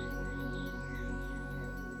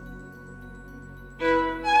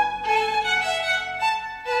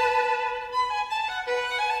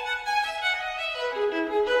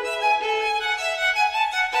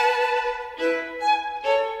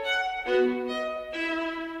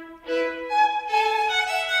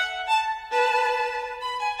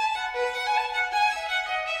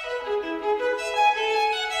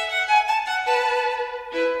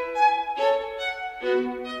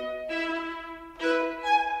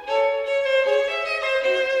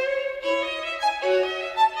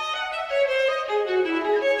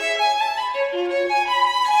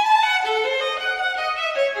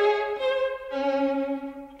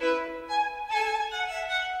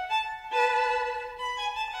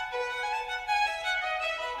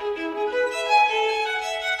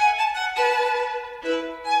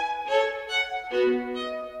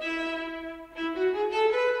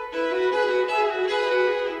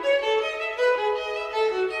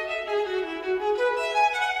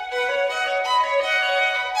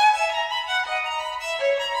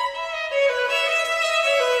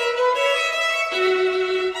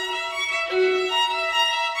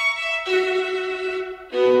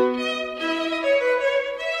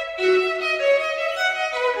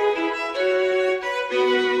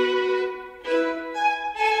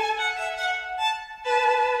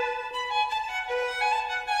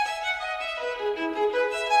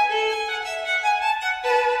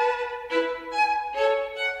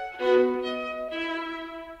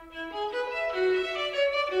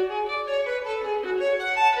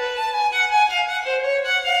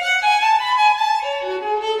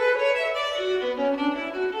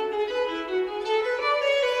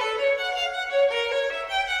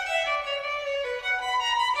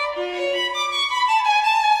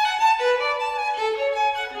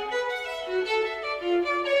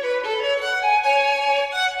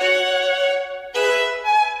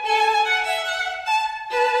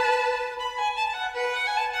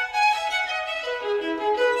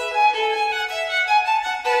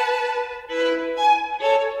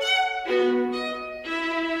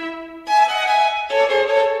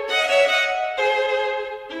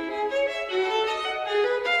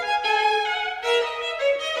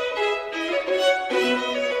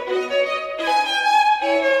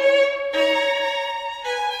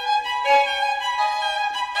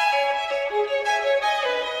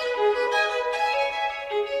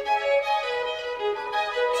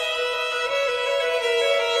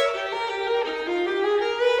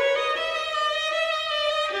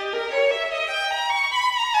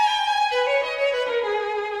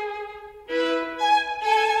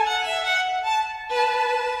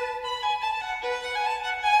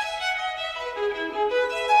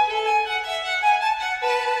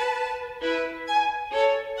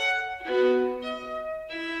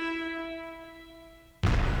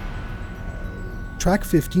 Track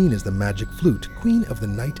 15 is the Magic Flute, Queen of the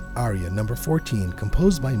Night Aria number 14,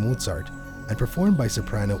 composed by Mozart and performed by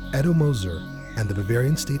soprano Edo Moser and the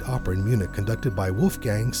Bavarian State Opera in Munich, conducted by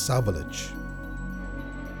Wolfgang Sawallisch.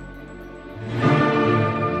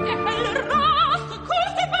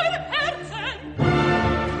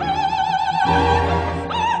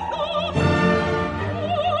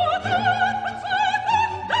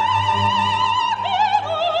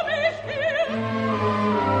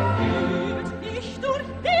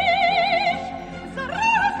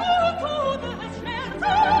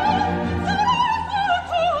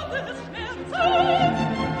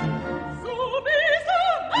 So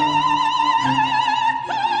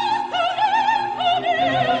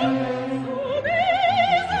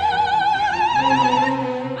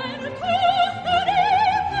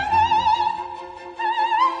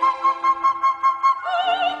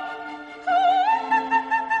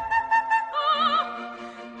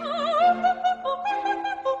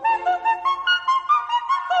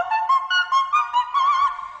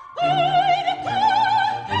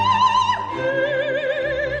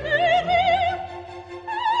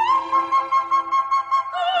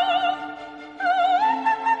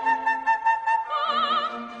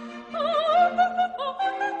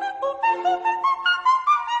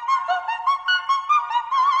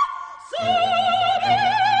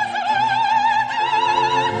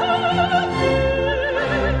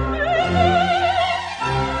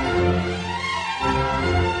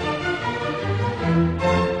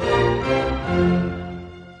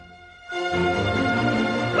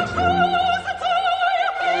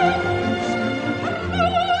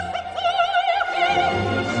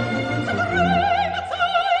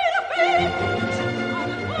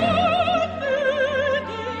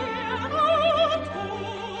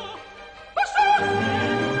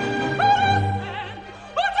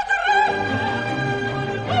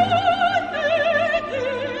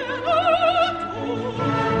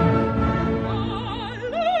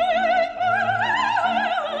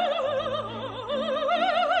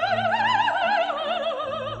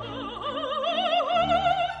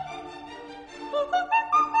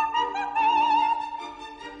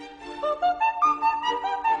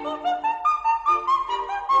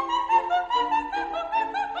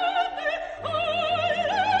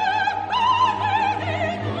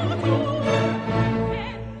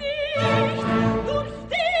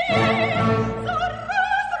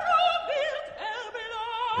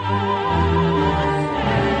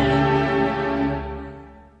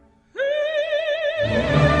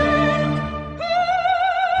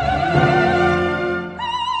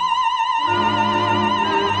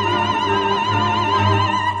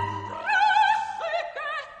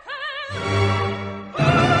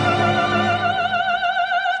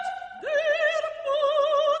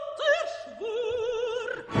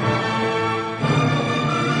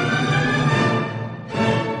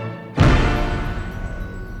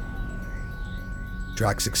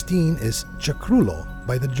Track 16 is Chakrulo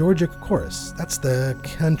by the Georgic Chorus. That's the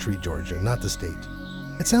country Georgia, not the state.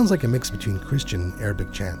 It sounds like a mix between Christian and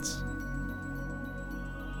Arabic chants.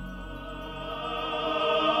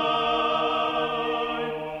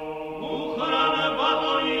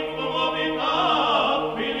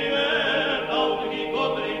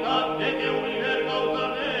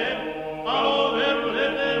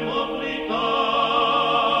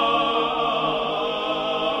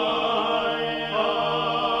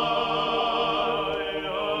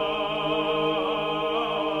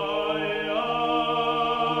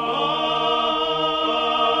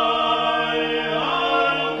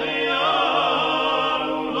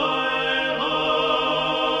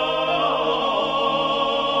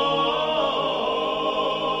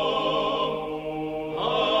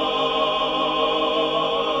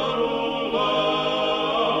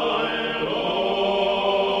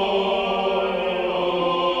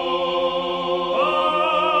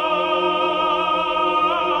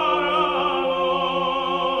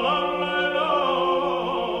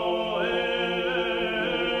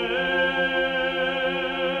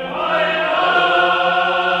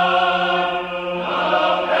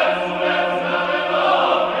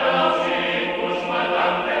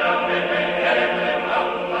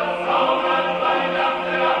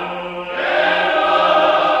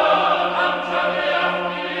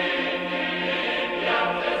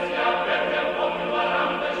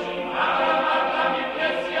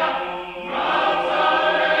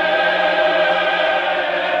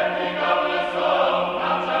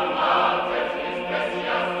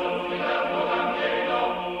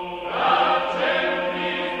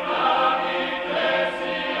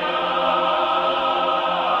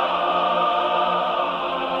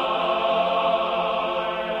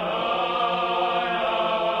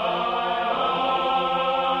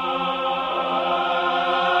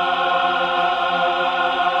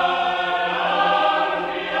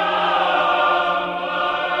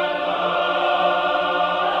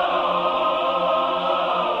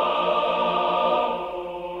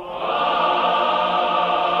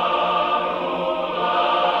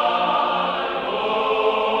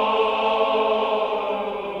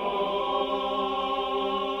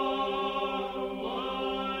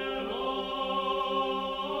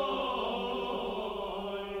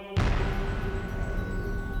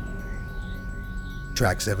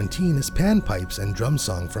 Track 17 is Panpipes and Drum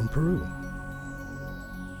Song from Peru.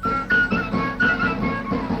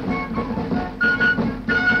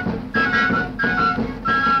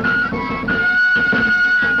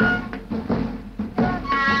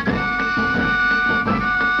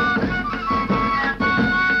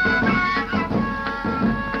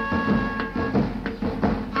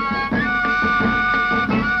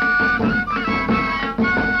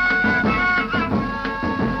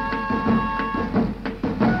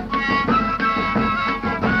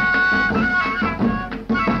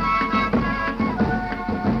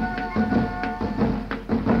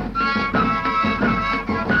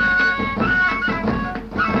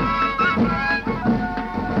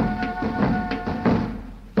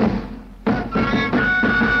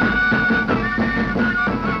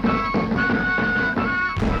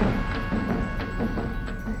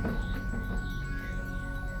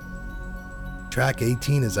 Track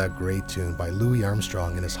 18 is a great tune by Louis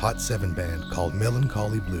Armstrong and his Hot 7 band called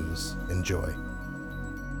Melancholy Blues. Enjoy.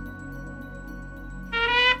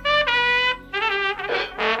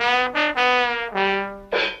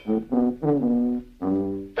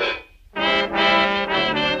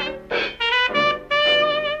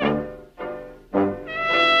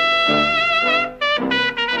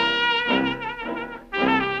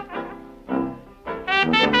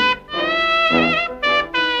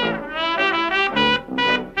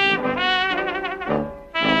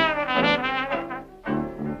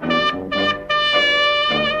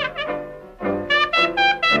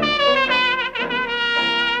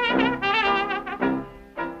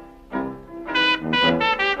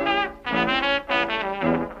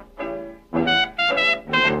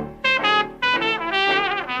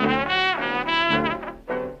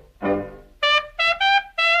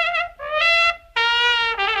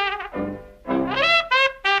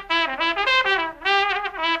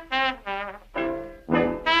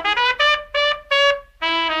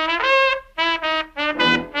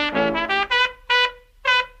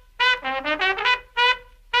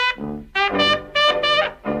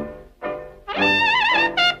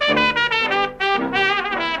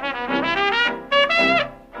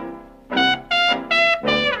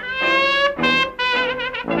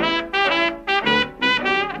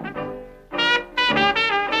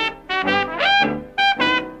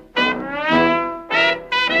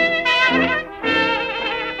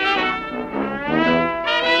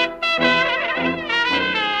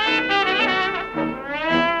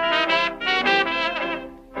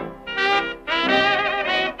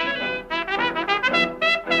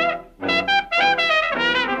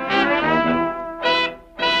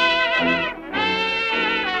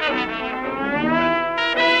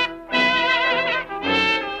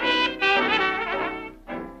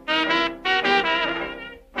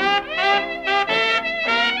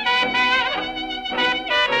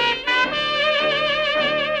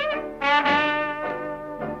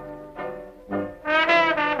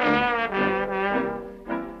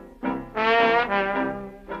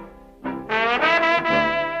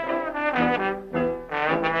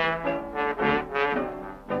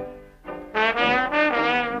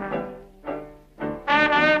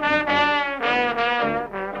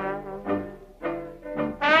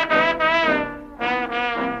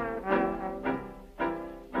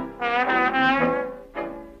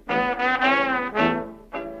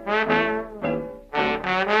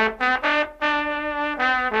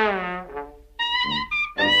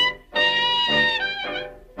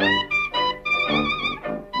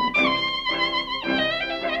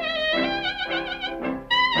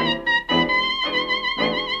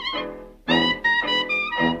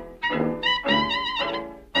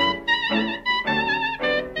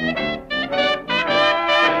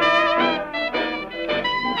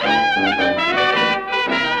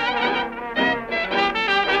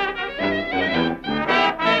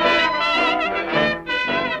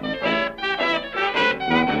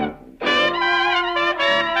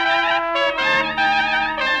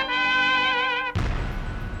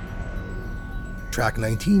 Track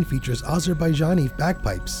 19 features Azerbaijani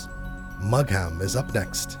bagpipes. Mugham is up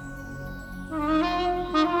next.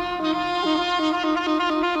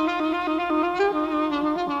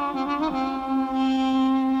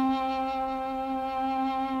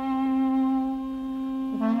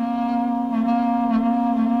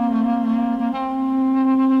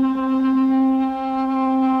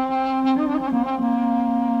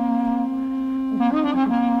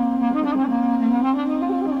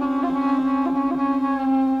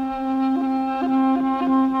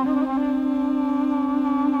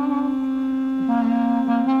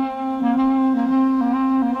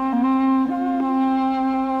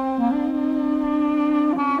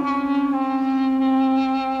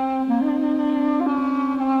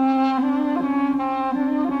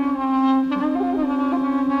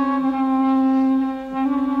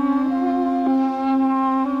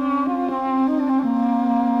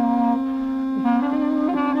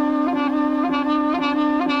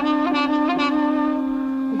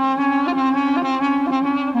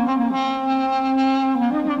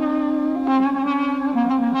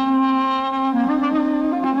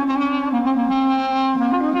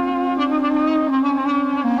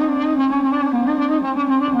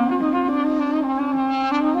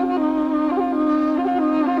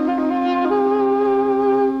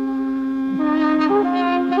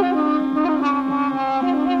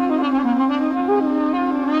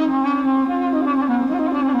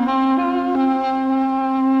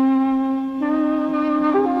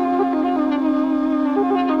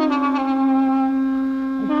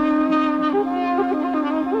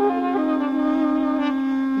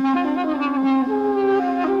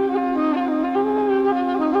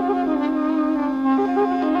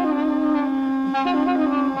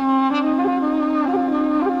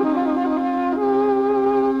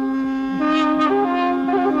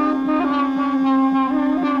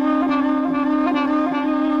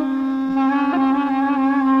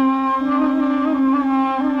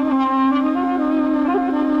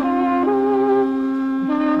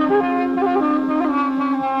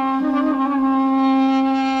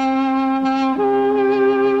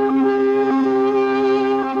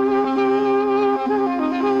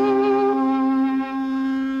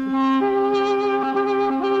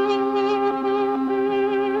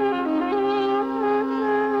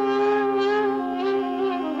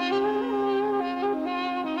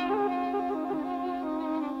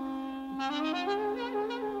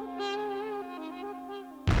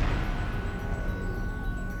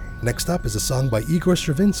 Next up is a song by Igor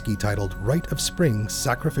Stravinsky titled Rite of Spring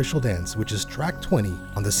Sacrificial Dance, which is track 20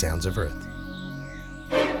 on The Sounds of Earth.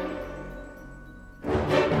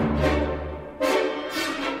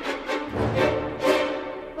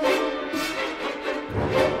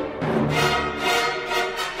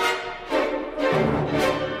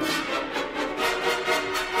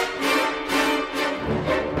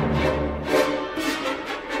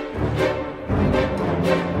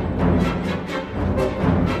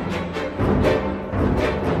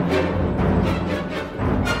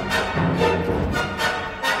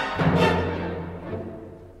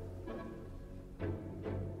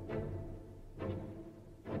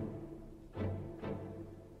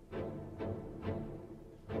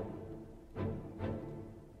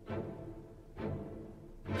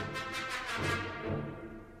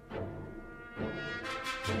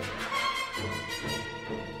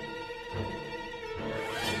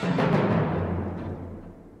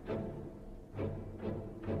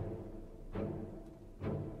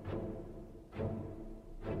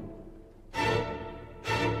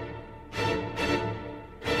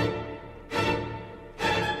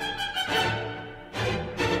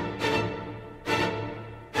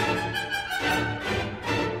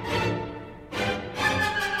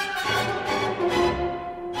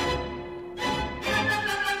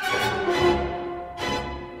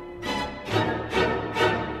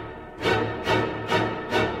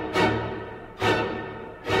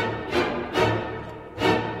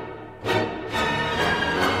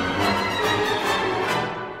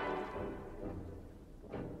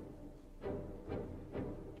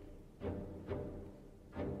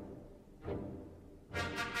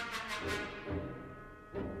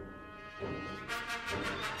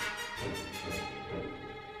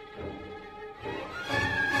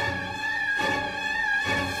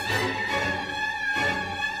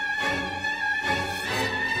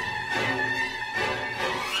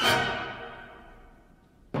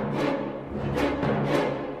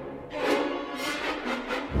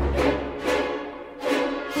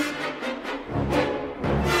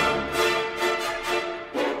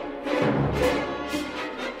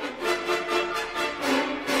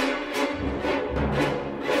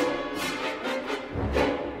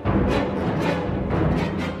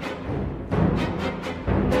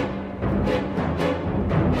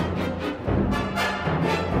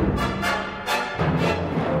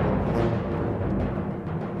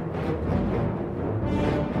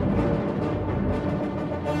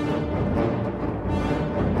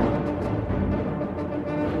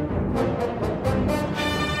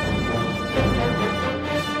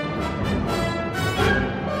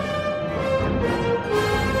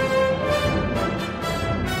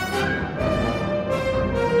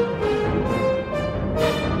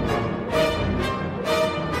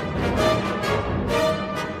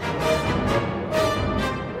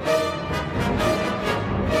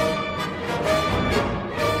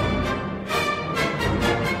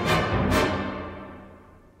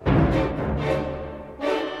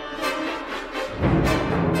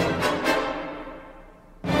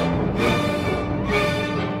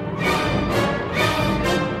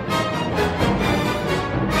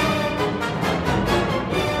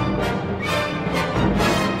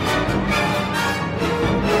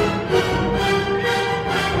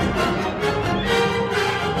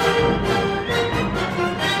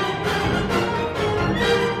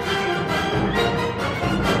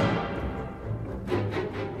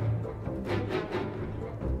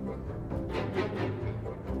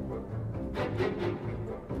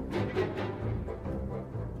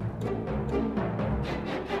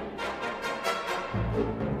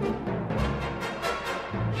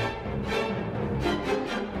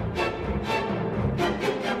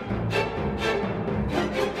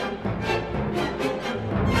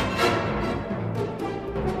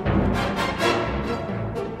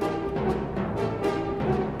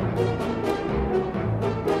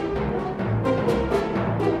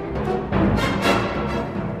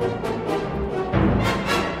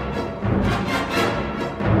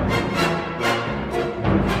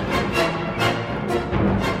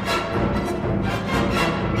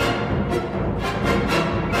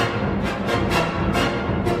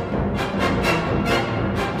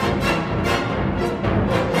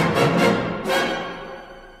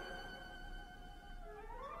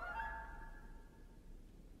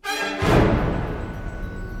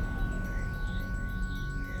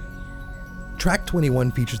 Track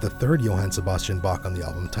 21 features the third Johann Sebastian Bach on the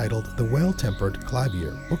album, titled The Well-Tempered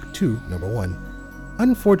Clavier, Book 2, Number 1.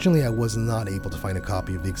 Unfortunately, I was not able to find a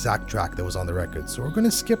copy of the exact track that was on the record, so we're going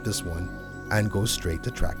to skip this one and go straight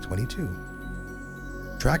to track 22.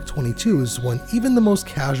 Track 22 is one even the most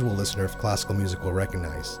casual listener of classical music will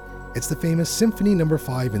recognize. It's the famous Symphony No.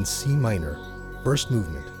 5 in C minor, First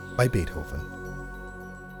Movement, by Beethoven.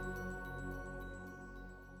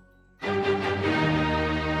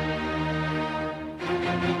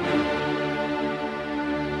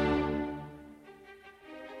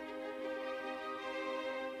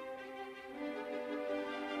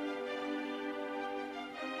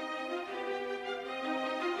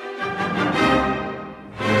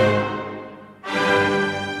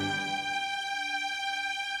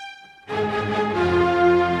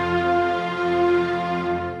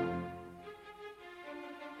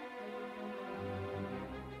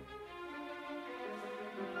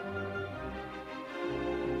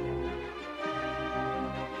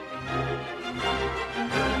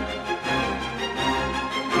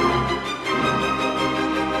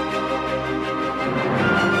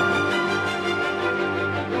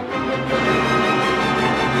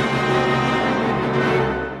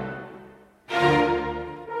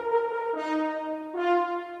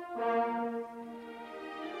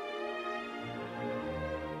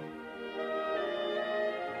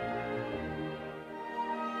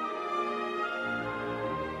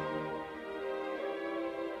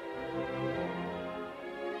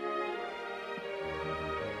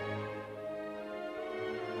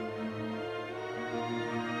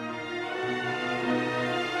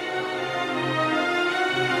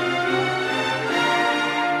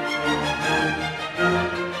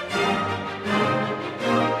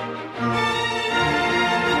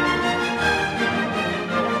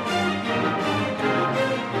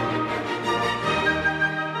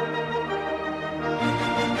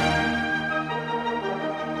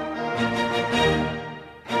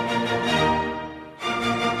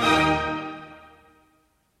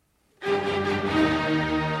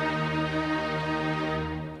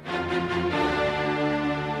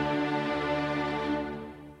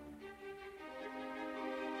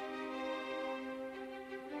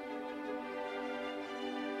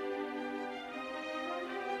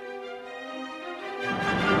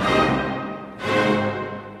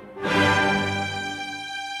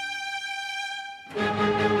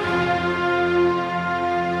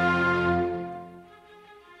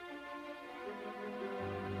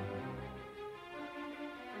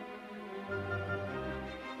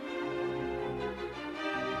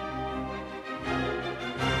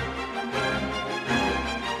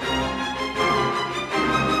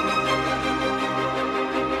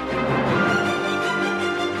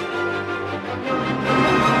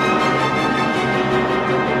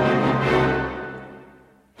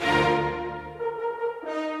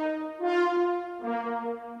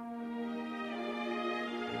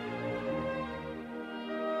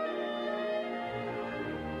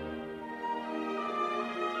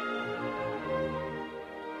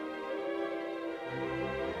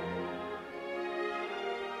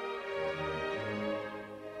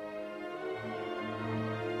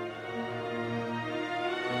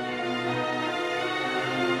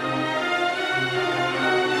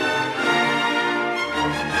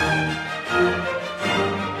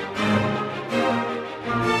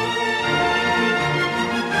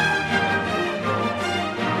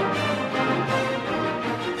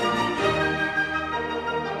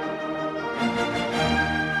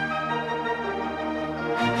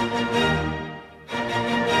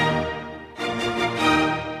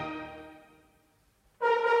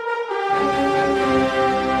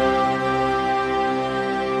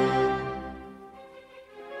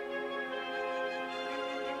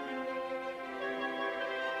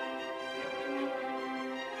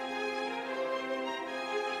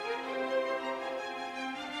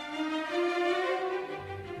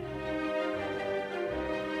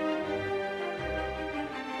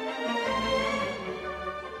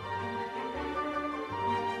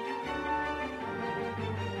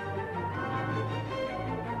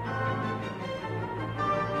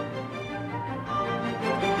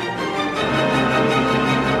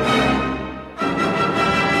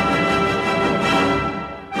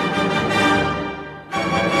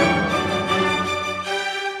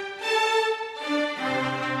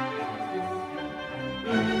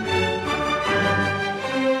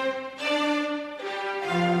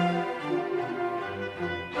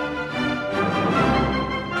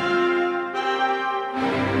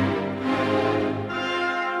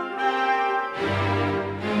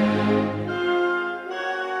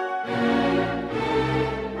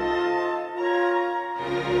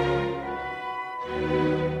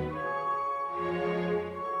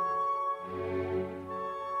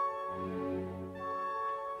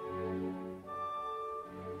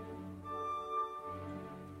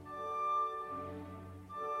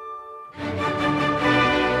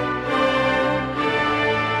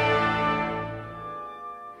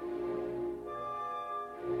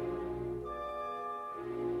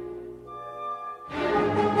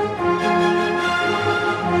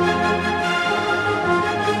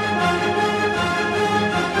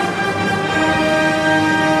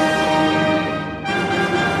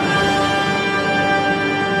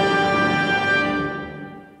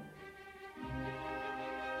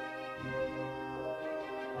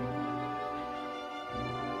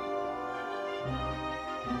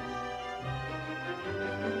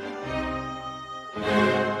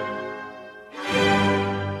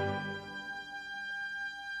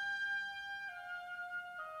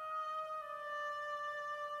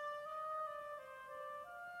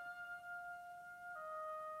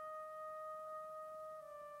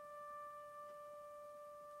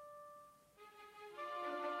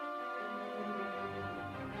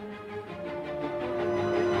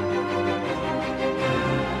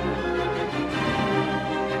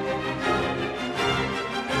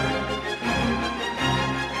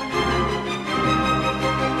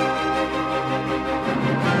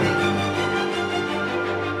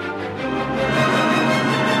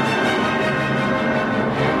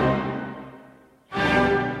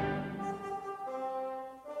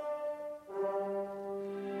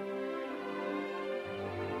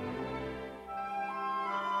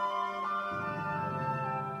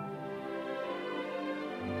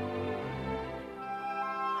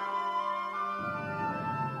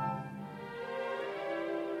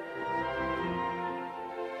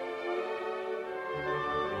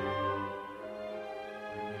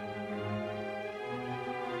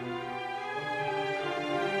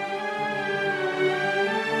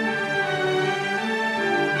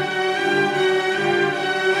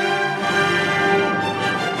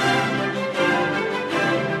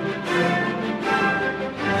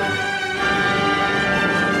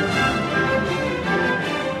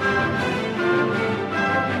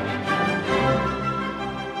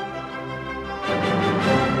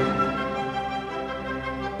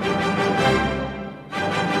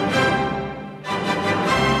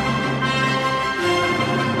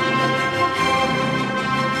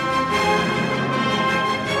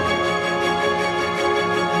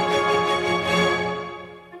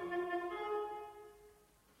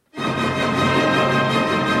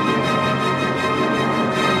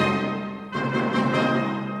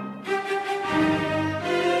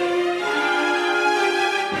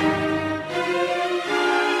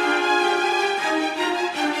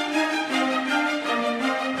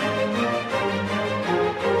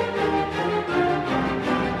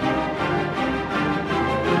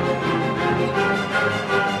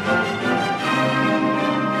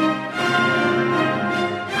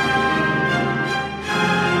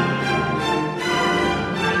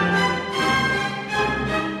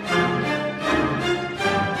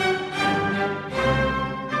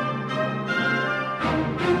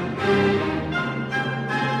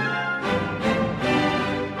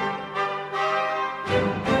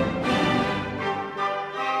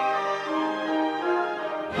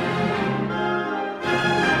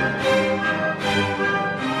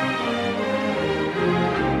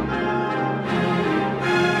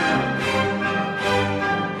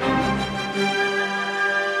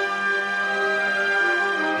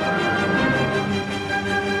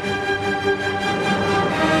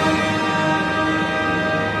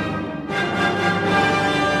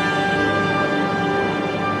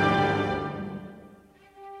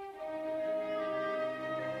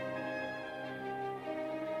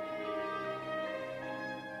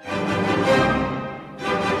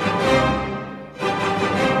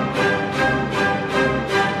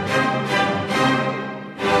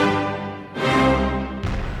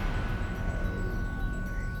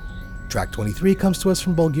 Track 23 comes to us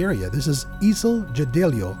from Bulgaria. This is Isel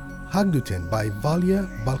Jadelio Hagdutin by Valia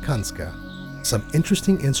Balkanska. Some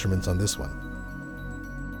interesting instruments on this one.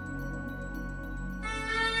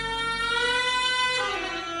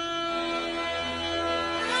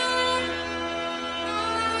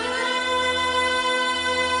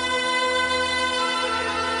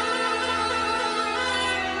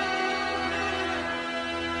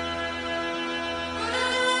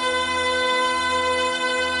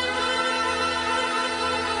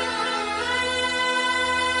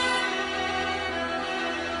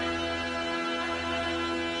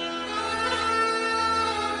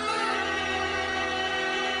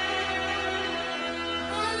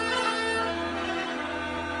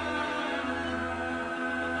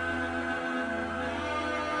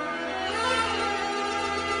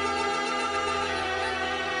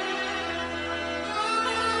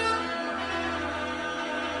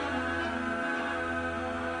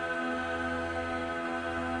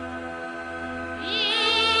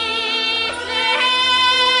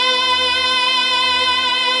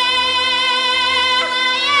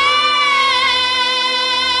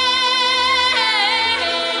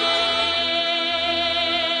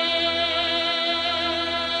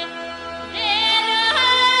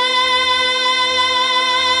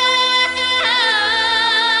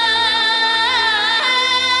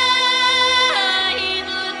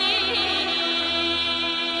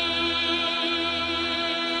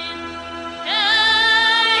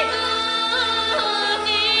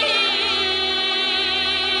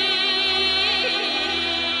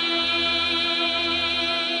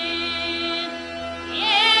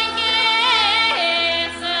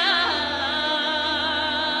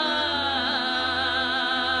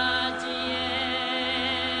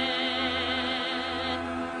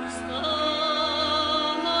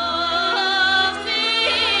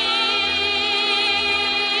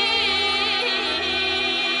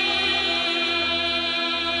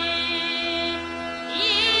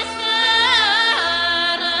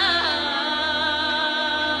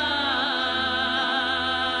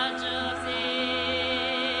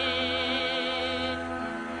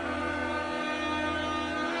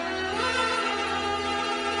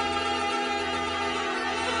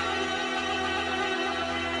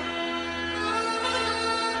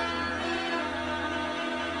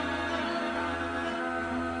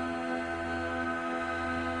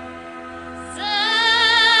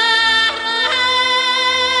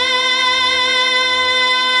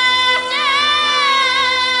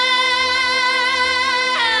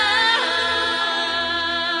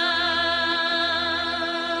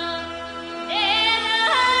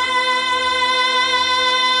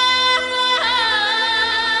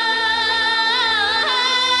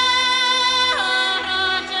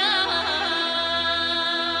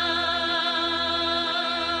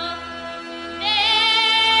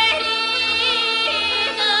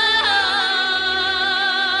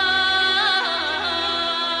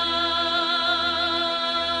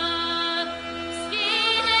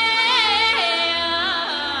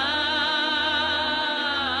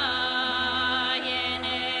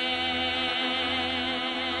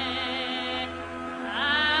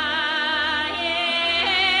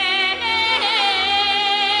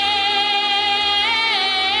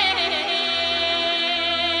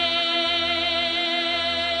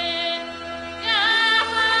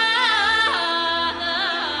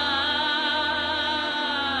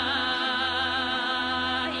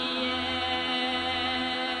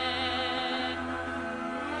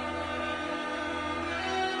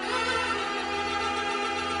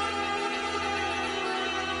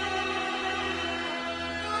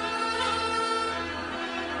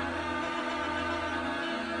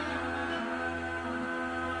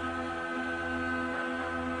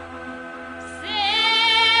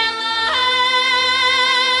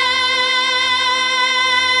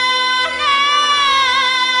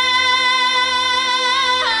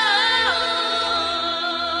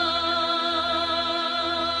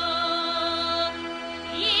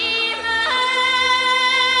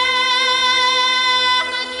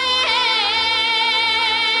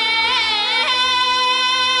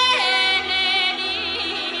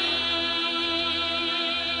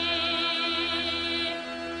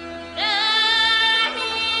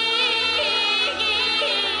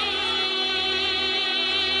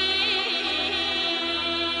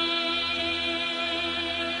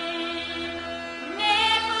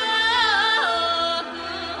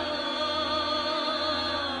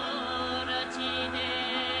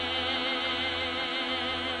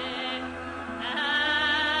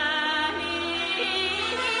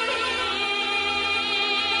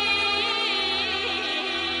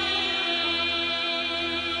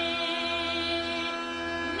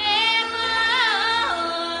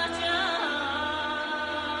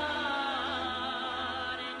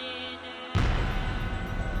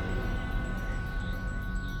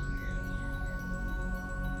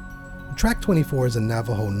 Track 24 is a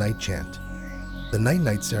Navajo night chant. The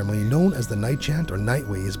night-night ceremony, known as the night chant or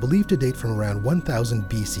nightway, is believed to date from around 1000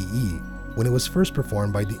 BCE, when it was first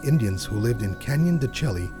performed by the Indians who lived in Canyon de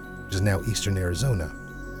Chelly, which is now eastern Arizona.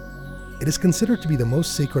 It is considered to be the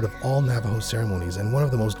most sacred of all Navajo ceremonies and one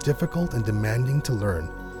of the most difficult and demanding to learn,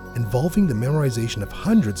 involving the memorization of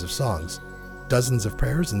hundreds of songs, dozens of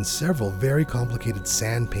prayers, and several very complicated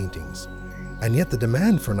sand paintings. And yet the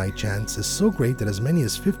demand for night chants is so great that as many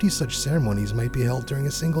as 50 such ceremonies might be held during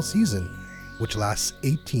a single season, which lasts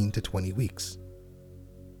 18 to 20 weeks.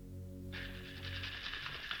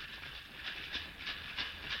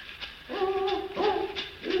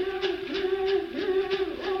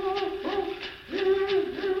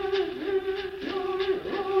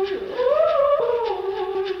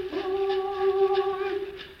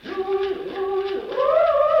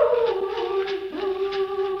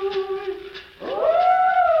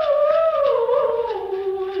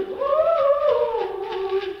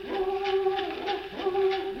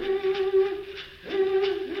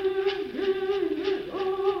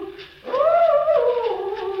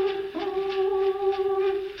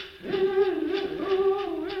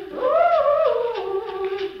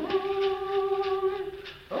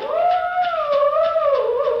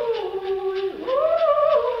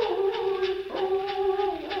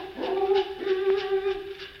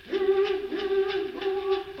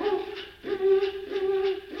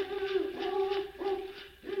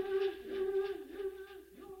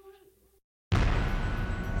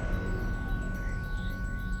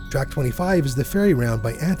 Track 25 is the Fairy Round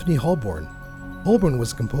by Anthony Holborn. Holborn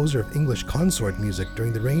was composer of English consort music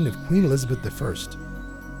during the reign of Queen Elizabeth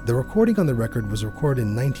I. The recording on the record was recorded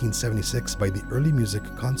in 1976 by the Early Music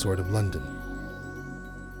Consort of London.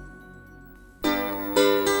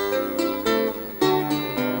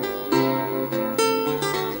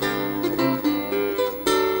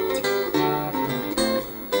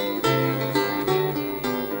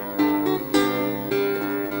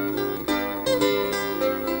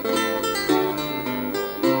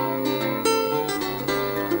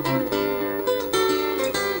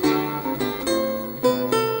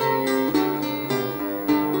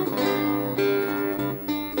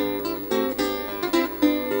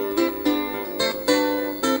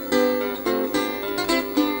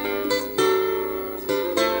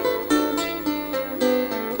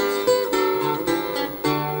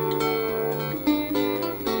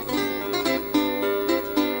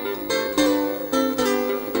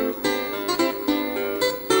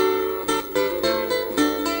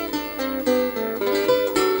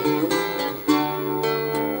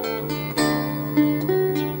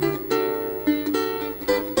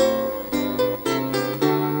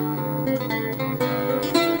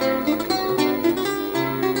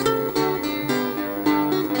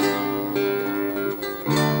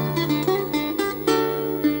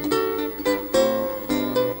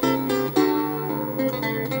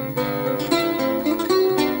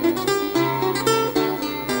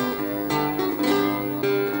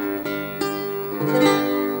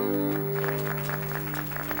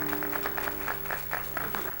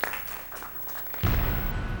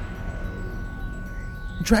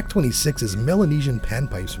 Track 26 is Melanesian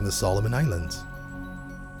panpipes from the Solomon Islands.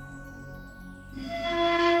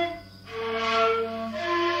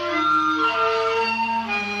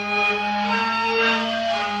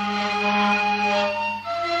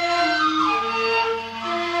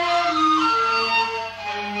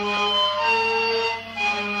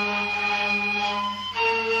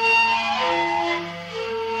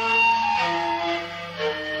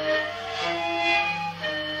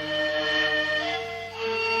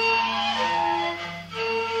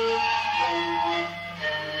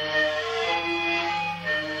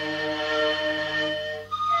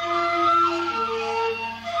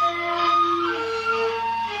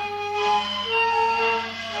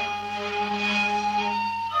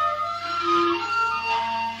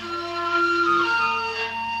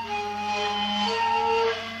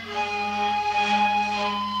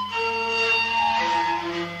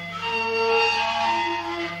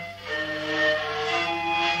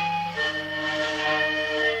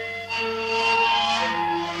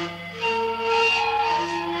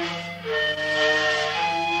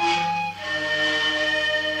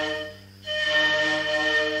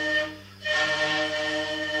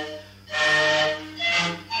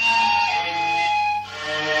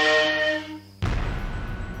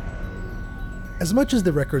 As much as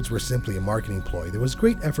the records were simply a marketing ploy, there was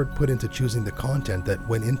great effort put into choosing the content that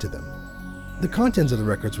went into them. The contents of the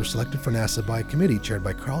records were selected for NASA by a committee chaired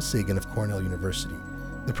by Carl Sagan of Cornell University.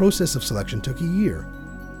 The process of selection took a year.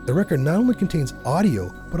 The record not only contains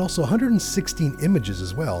audio, but also 116 images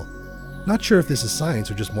as well, Not sure if this is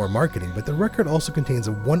science or just more marketing, but the record also contains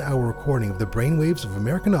a 1-hour recording of the brainwaves of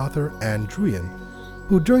American author Anne Druyan,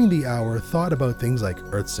 who during the hour thought about things like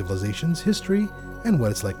Earth's civilizations, history, and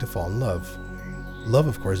what it's like to fall in love. Love,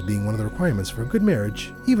 of course, being one of the requirements for a good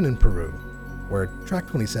marriage, even in Peru, where track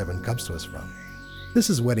 27 comes to us from. This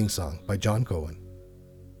is Wedding Song by John Cohen.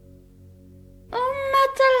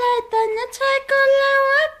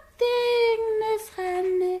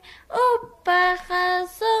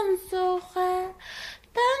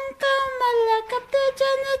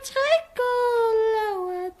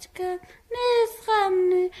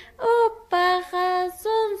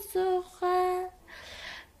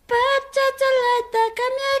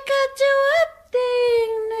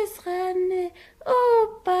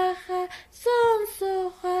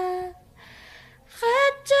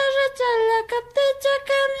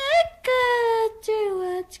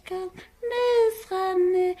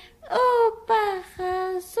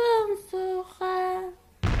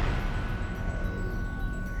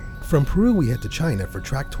 From Peru, we head to China for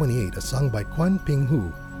track 28, a song by Quan Ping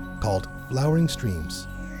Hu called Flowering Streams.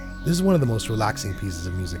 This is one of the most relaxing pieces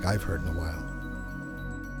of music I've heard in a while.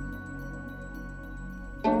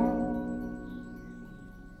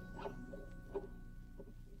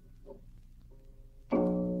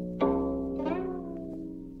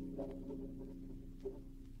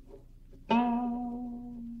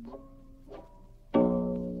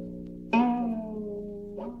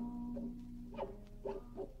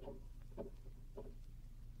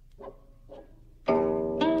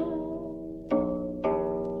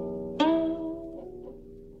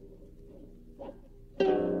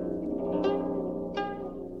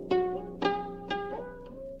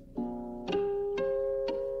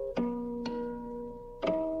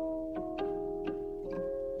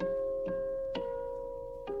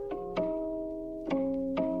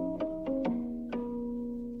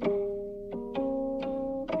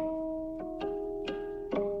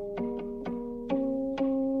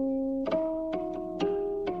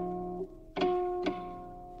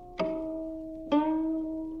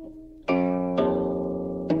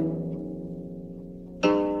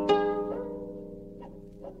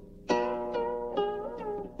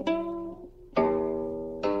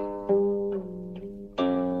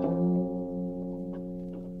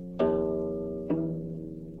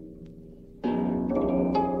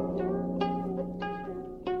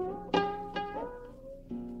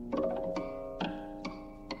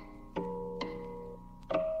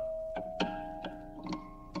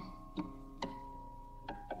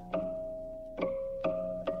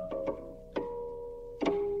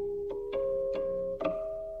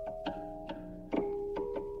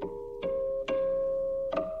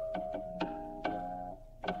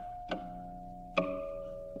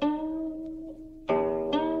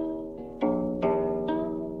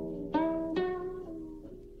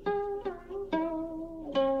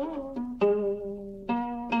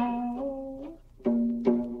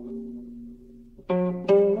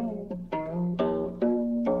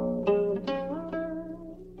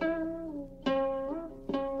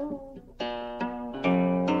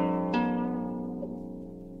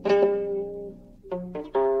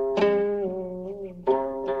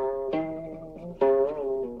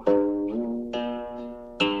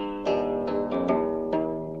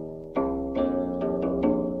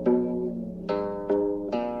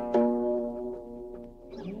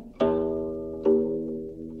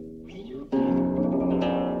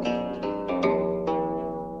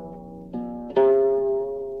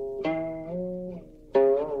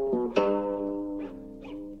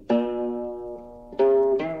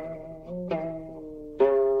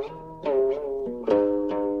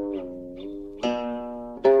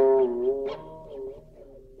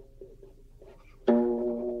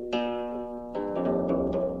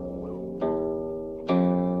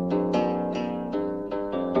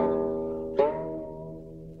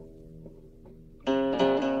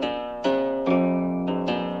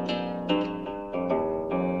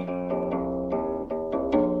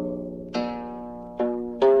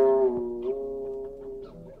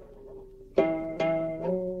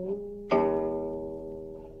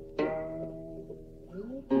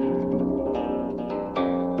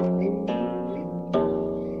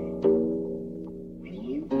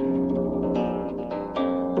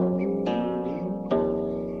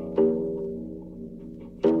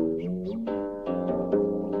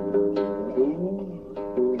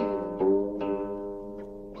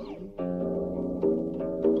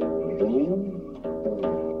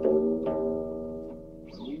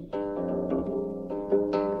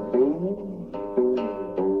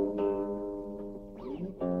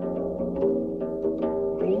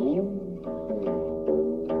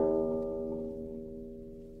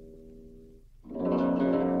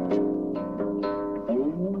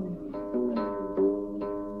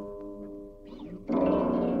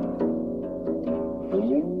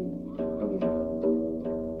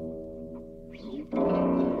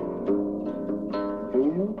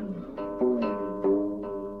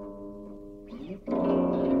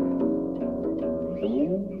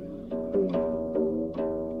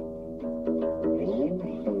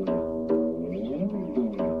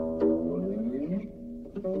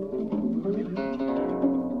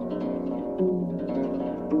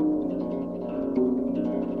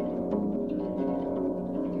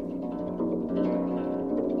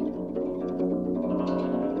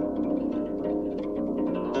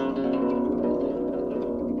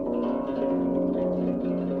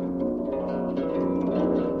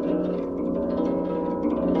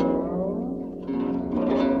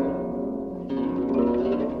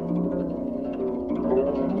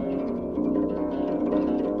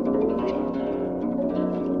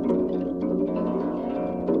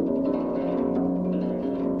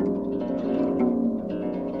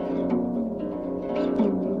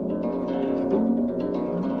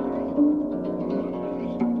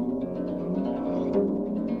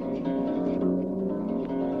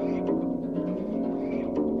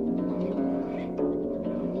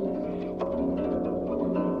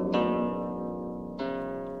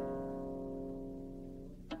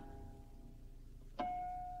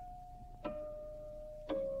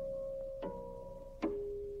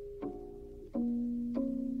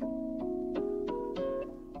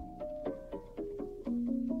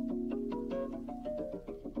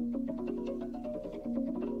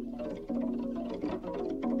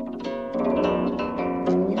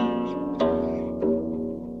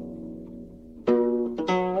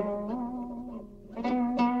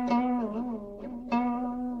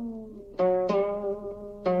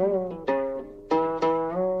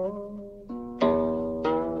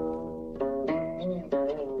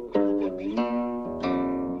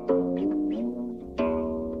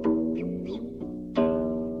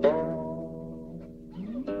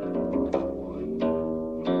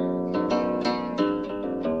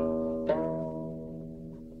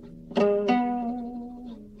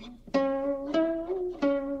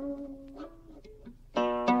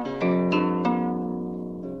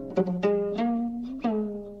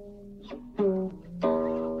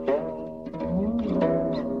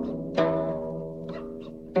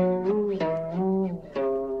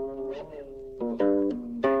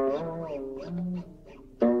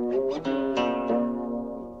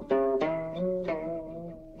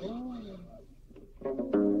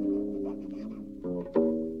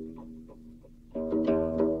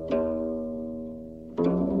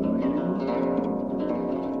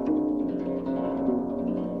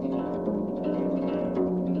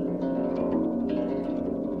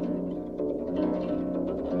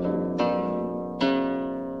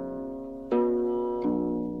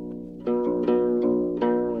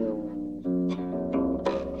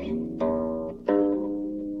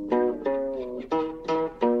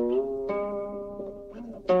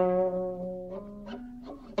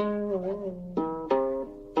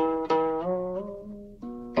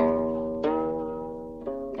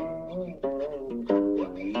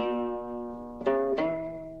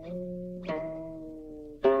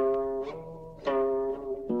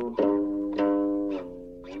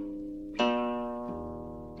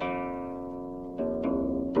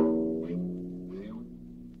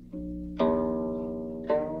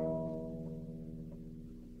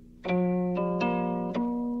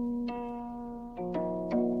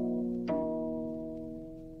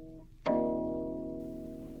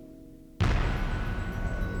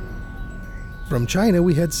 From China,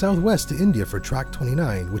 we head southwest to India for track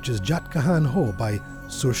 29, which is Jat Kahan Ho by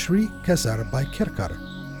Sushri Kesar by Kirkar.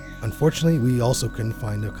 Unfortunately, we also couldn't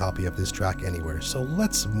find a copy of this track anywhere, so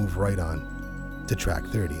let's move right on to track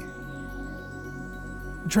 30.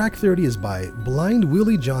 Track 30 is by Blind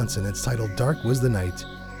Willie Johnson. It's titled Dark Was the Night.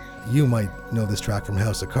 You might know this track from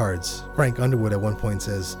House of Cards. Frank Underwood at one point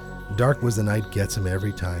says, "Dark was the night gets him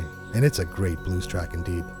every time." And it's a great blues track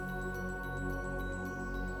indeed.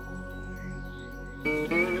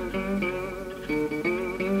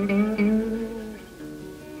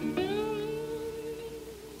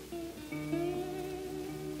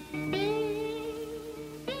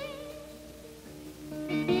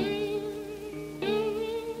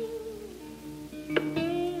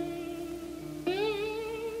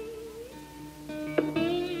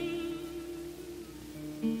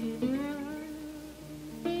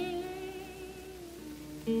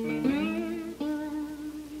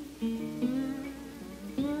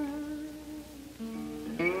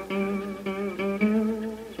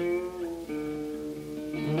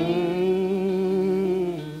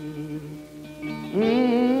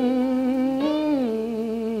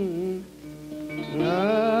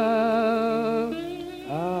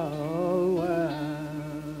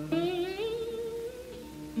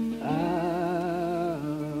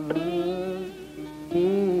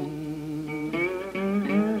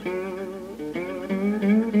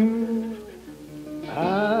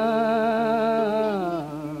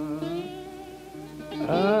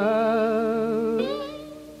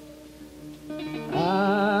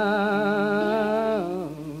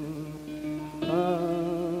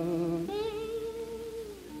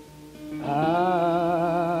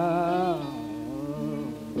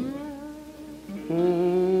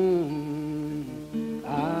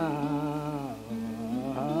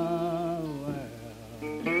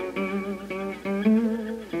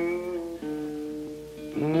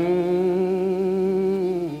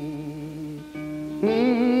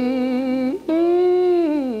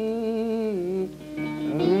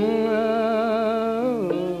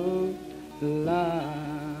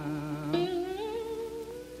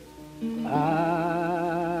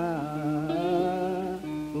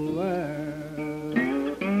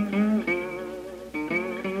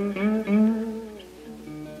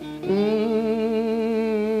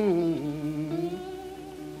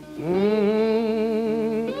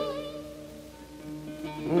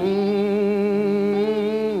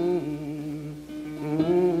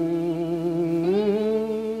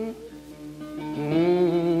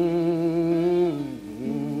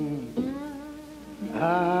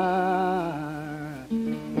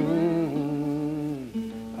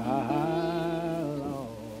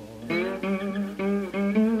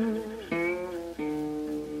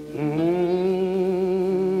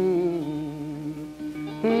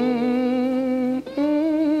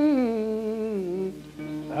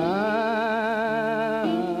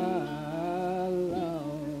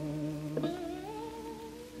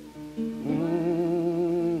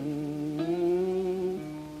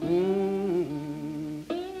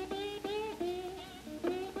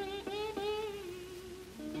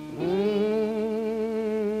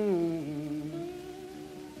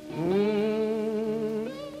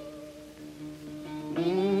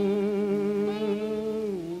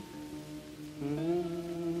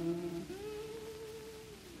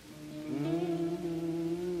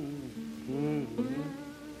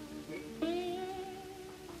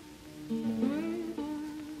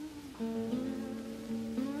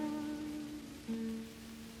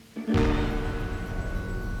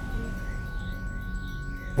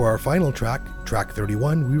 For our final track, track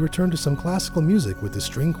 31, we return to some classical music with the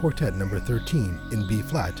String Quartet number 13 in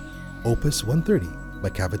B-flat, Opus 130 by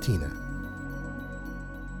Cavatina.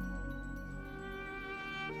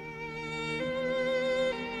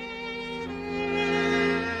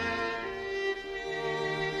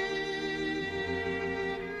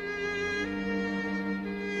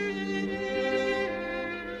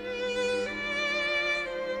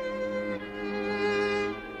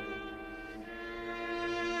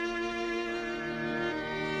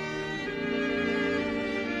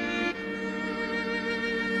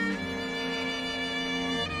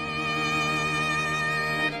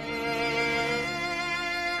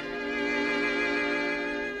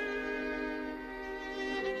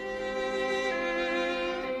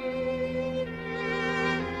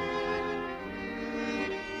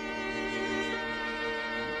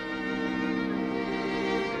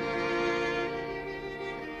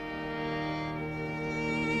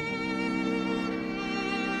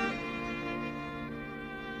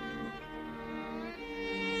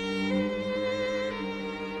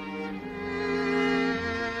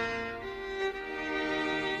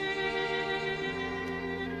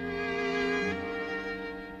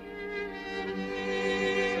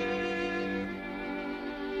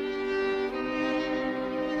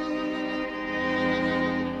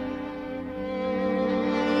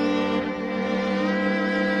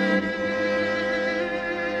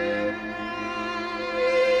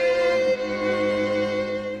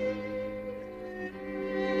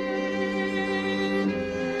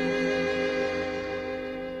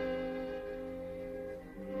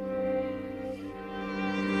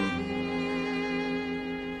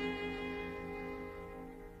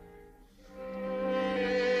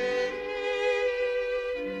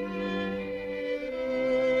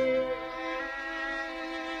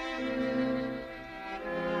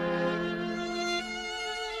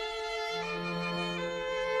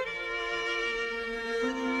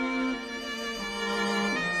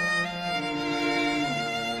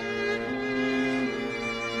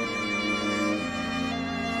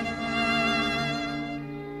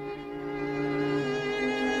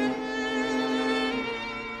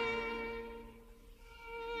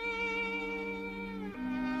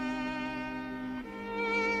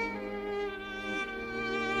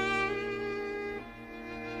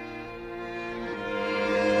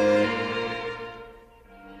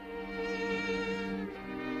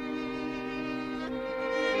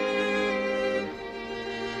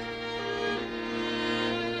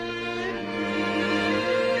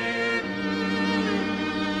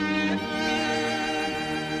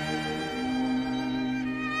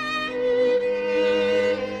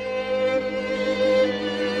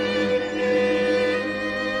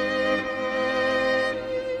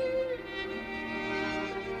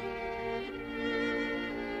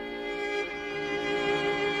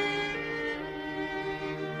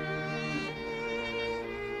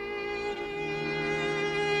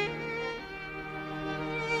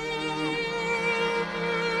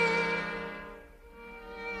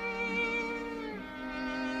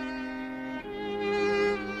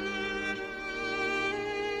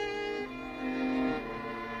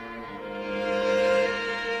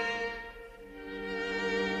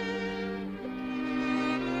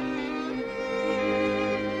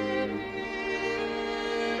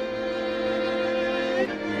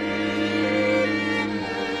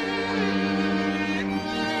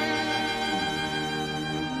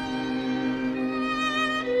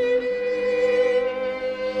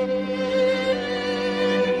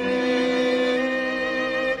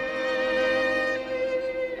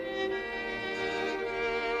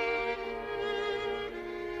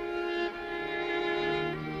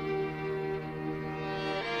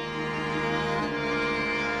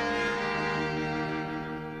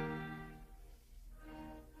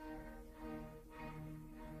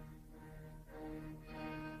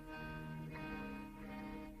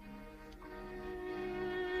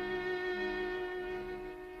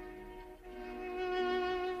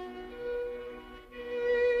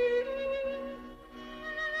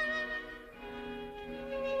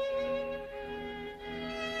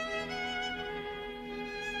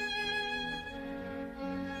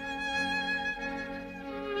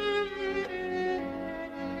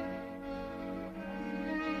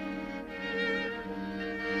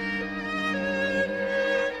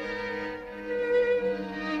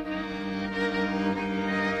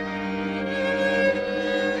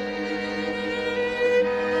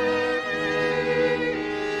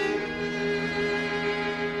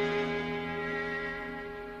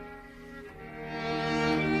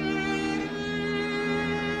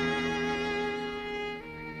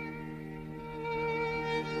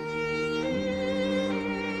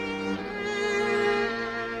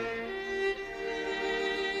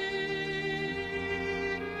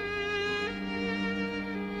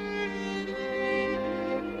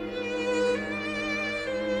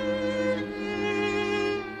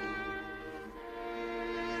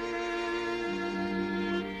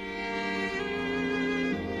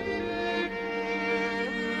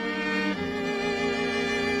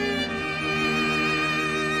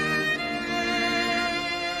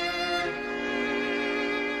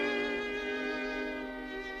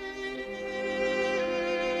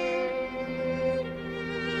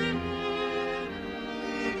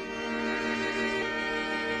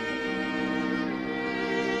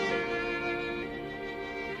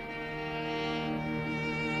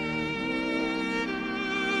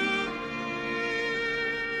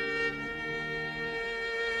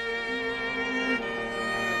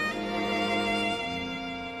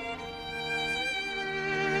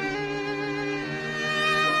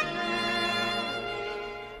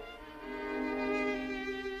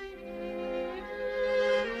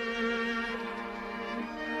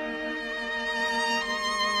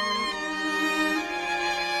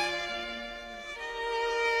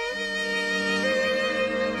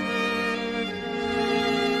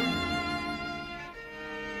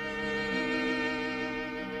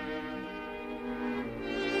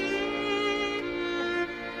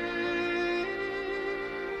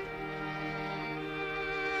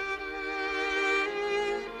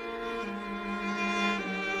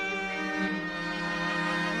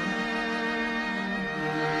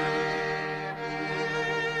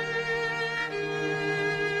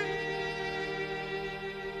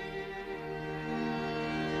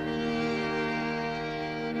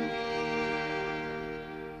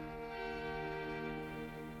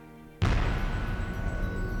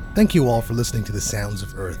 Thank you all for listening to the Sounds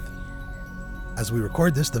of Earth. As we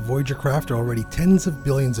record this, the Voyager craft are already tens of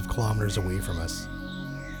billions of kilometers away from us.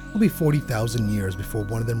 It'll be 40,000 years before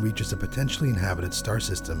one of them reaches a potentially inhabited star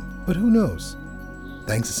system, but who knows?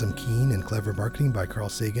 Thanks to some keen and clever marketing by Carl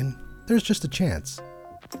Sagan, there's just a chance.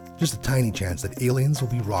 Just a tiny chance that aliens will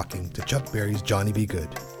be rocking to Chuck Berry's Johnny B. Good.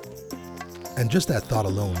 And just that thought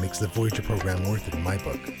alone makes the Voyager program worth it in my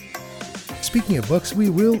book. Speaking of books, we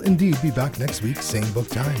will indeed be back next week, same book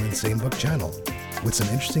time and same book channel, with some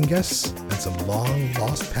interesting guests and some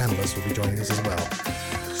long-lost panelists will be joining us as well.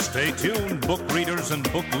 Stay tuned, book readers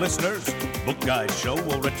and book listeners. Book Guide Show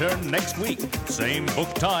will return next week, same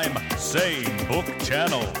book time, same book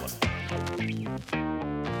channel.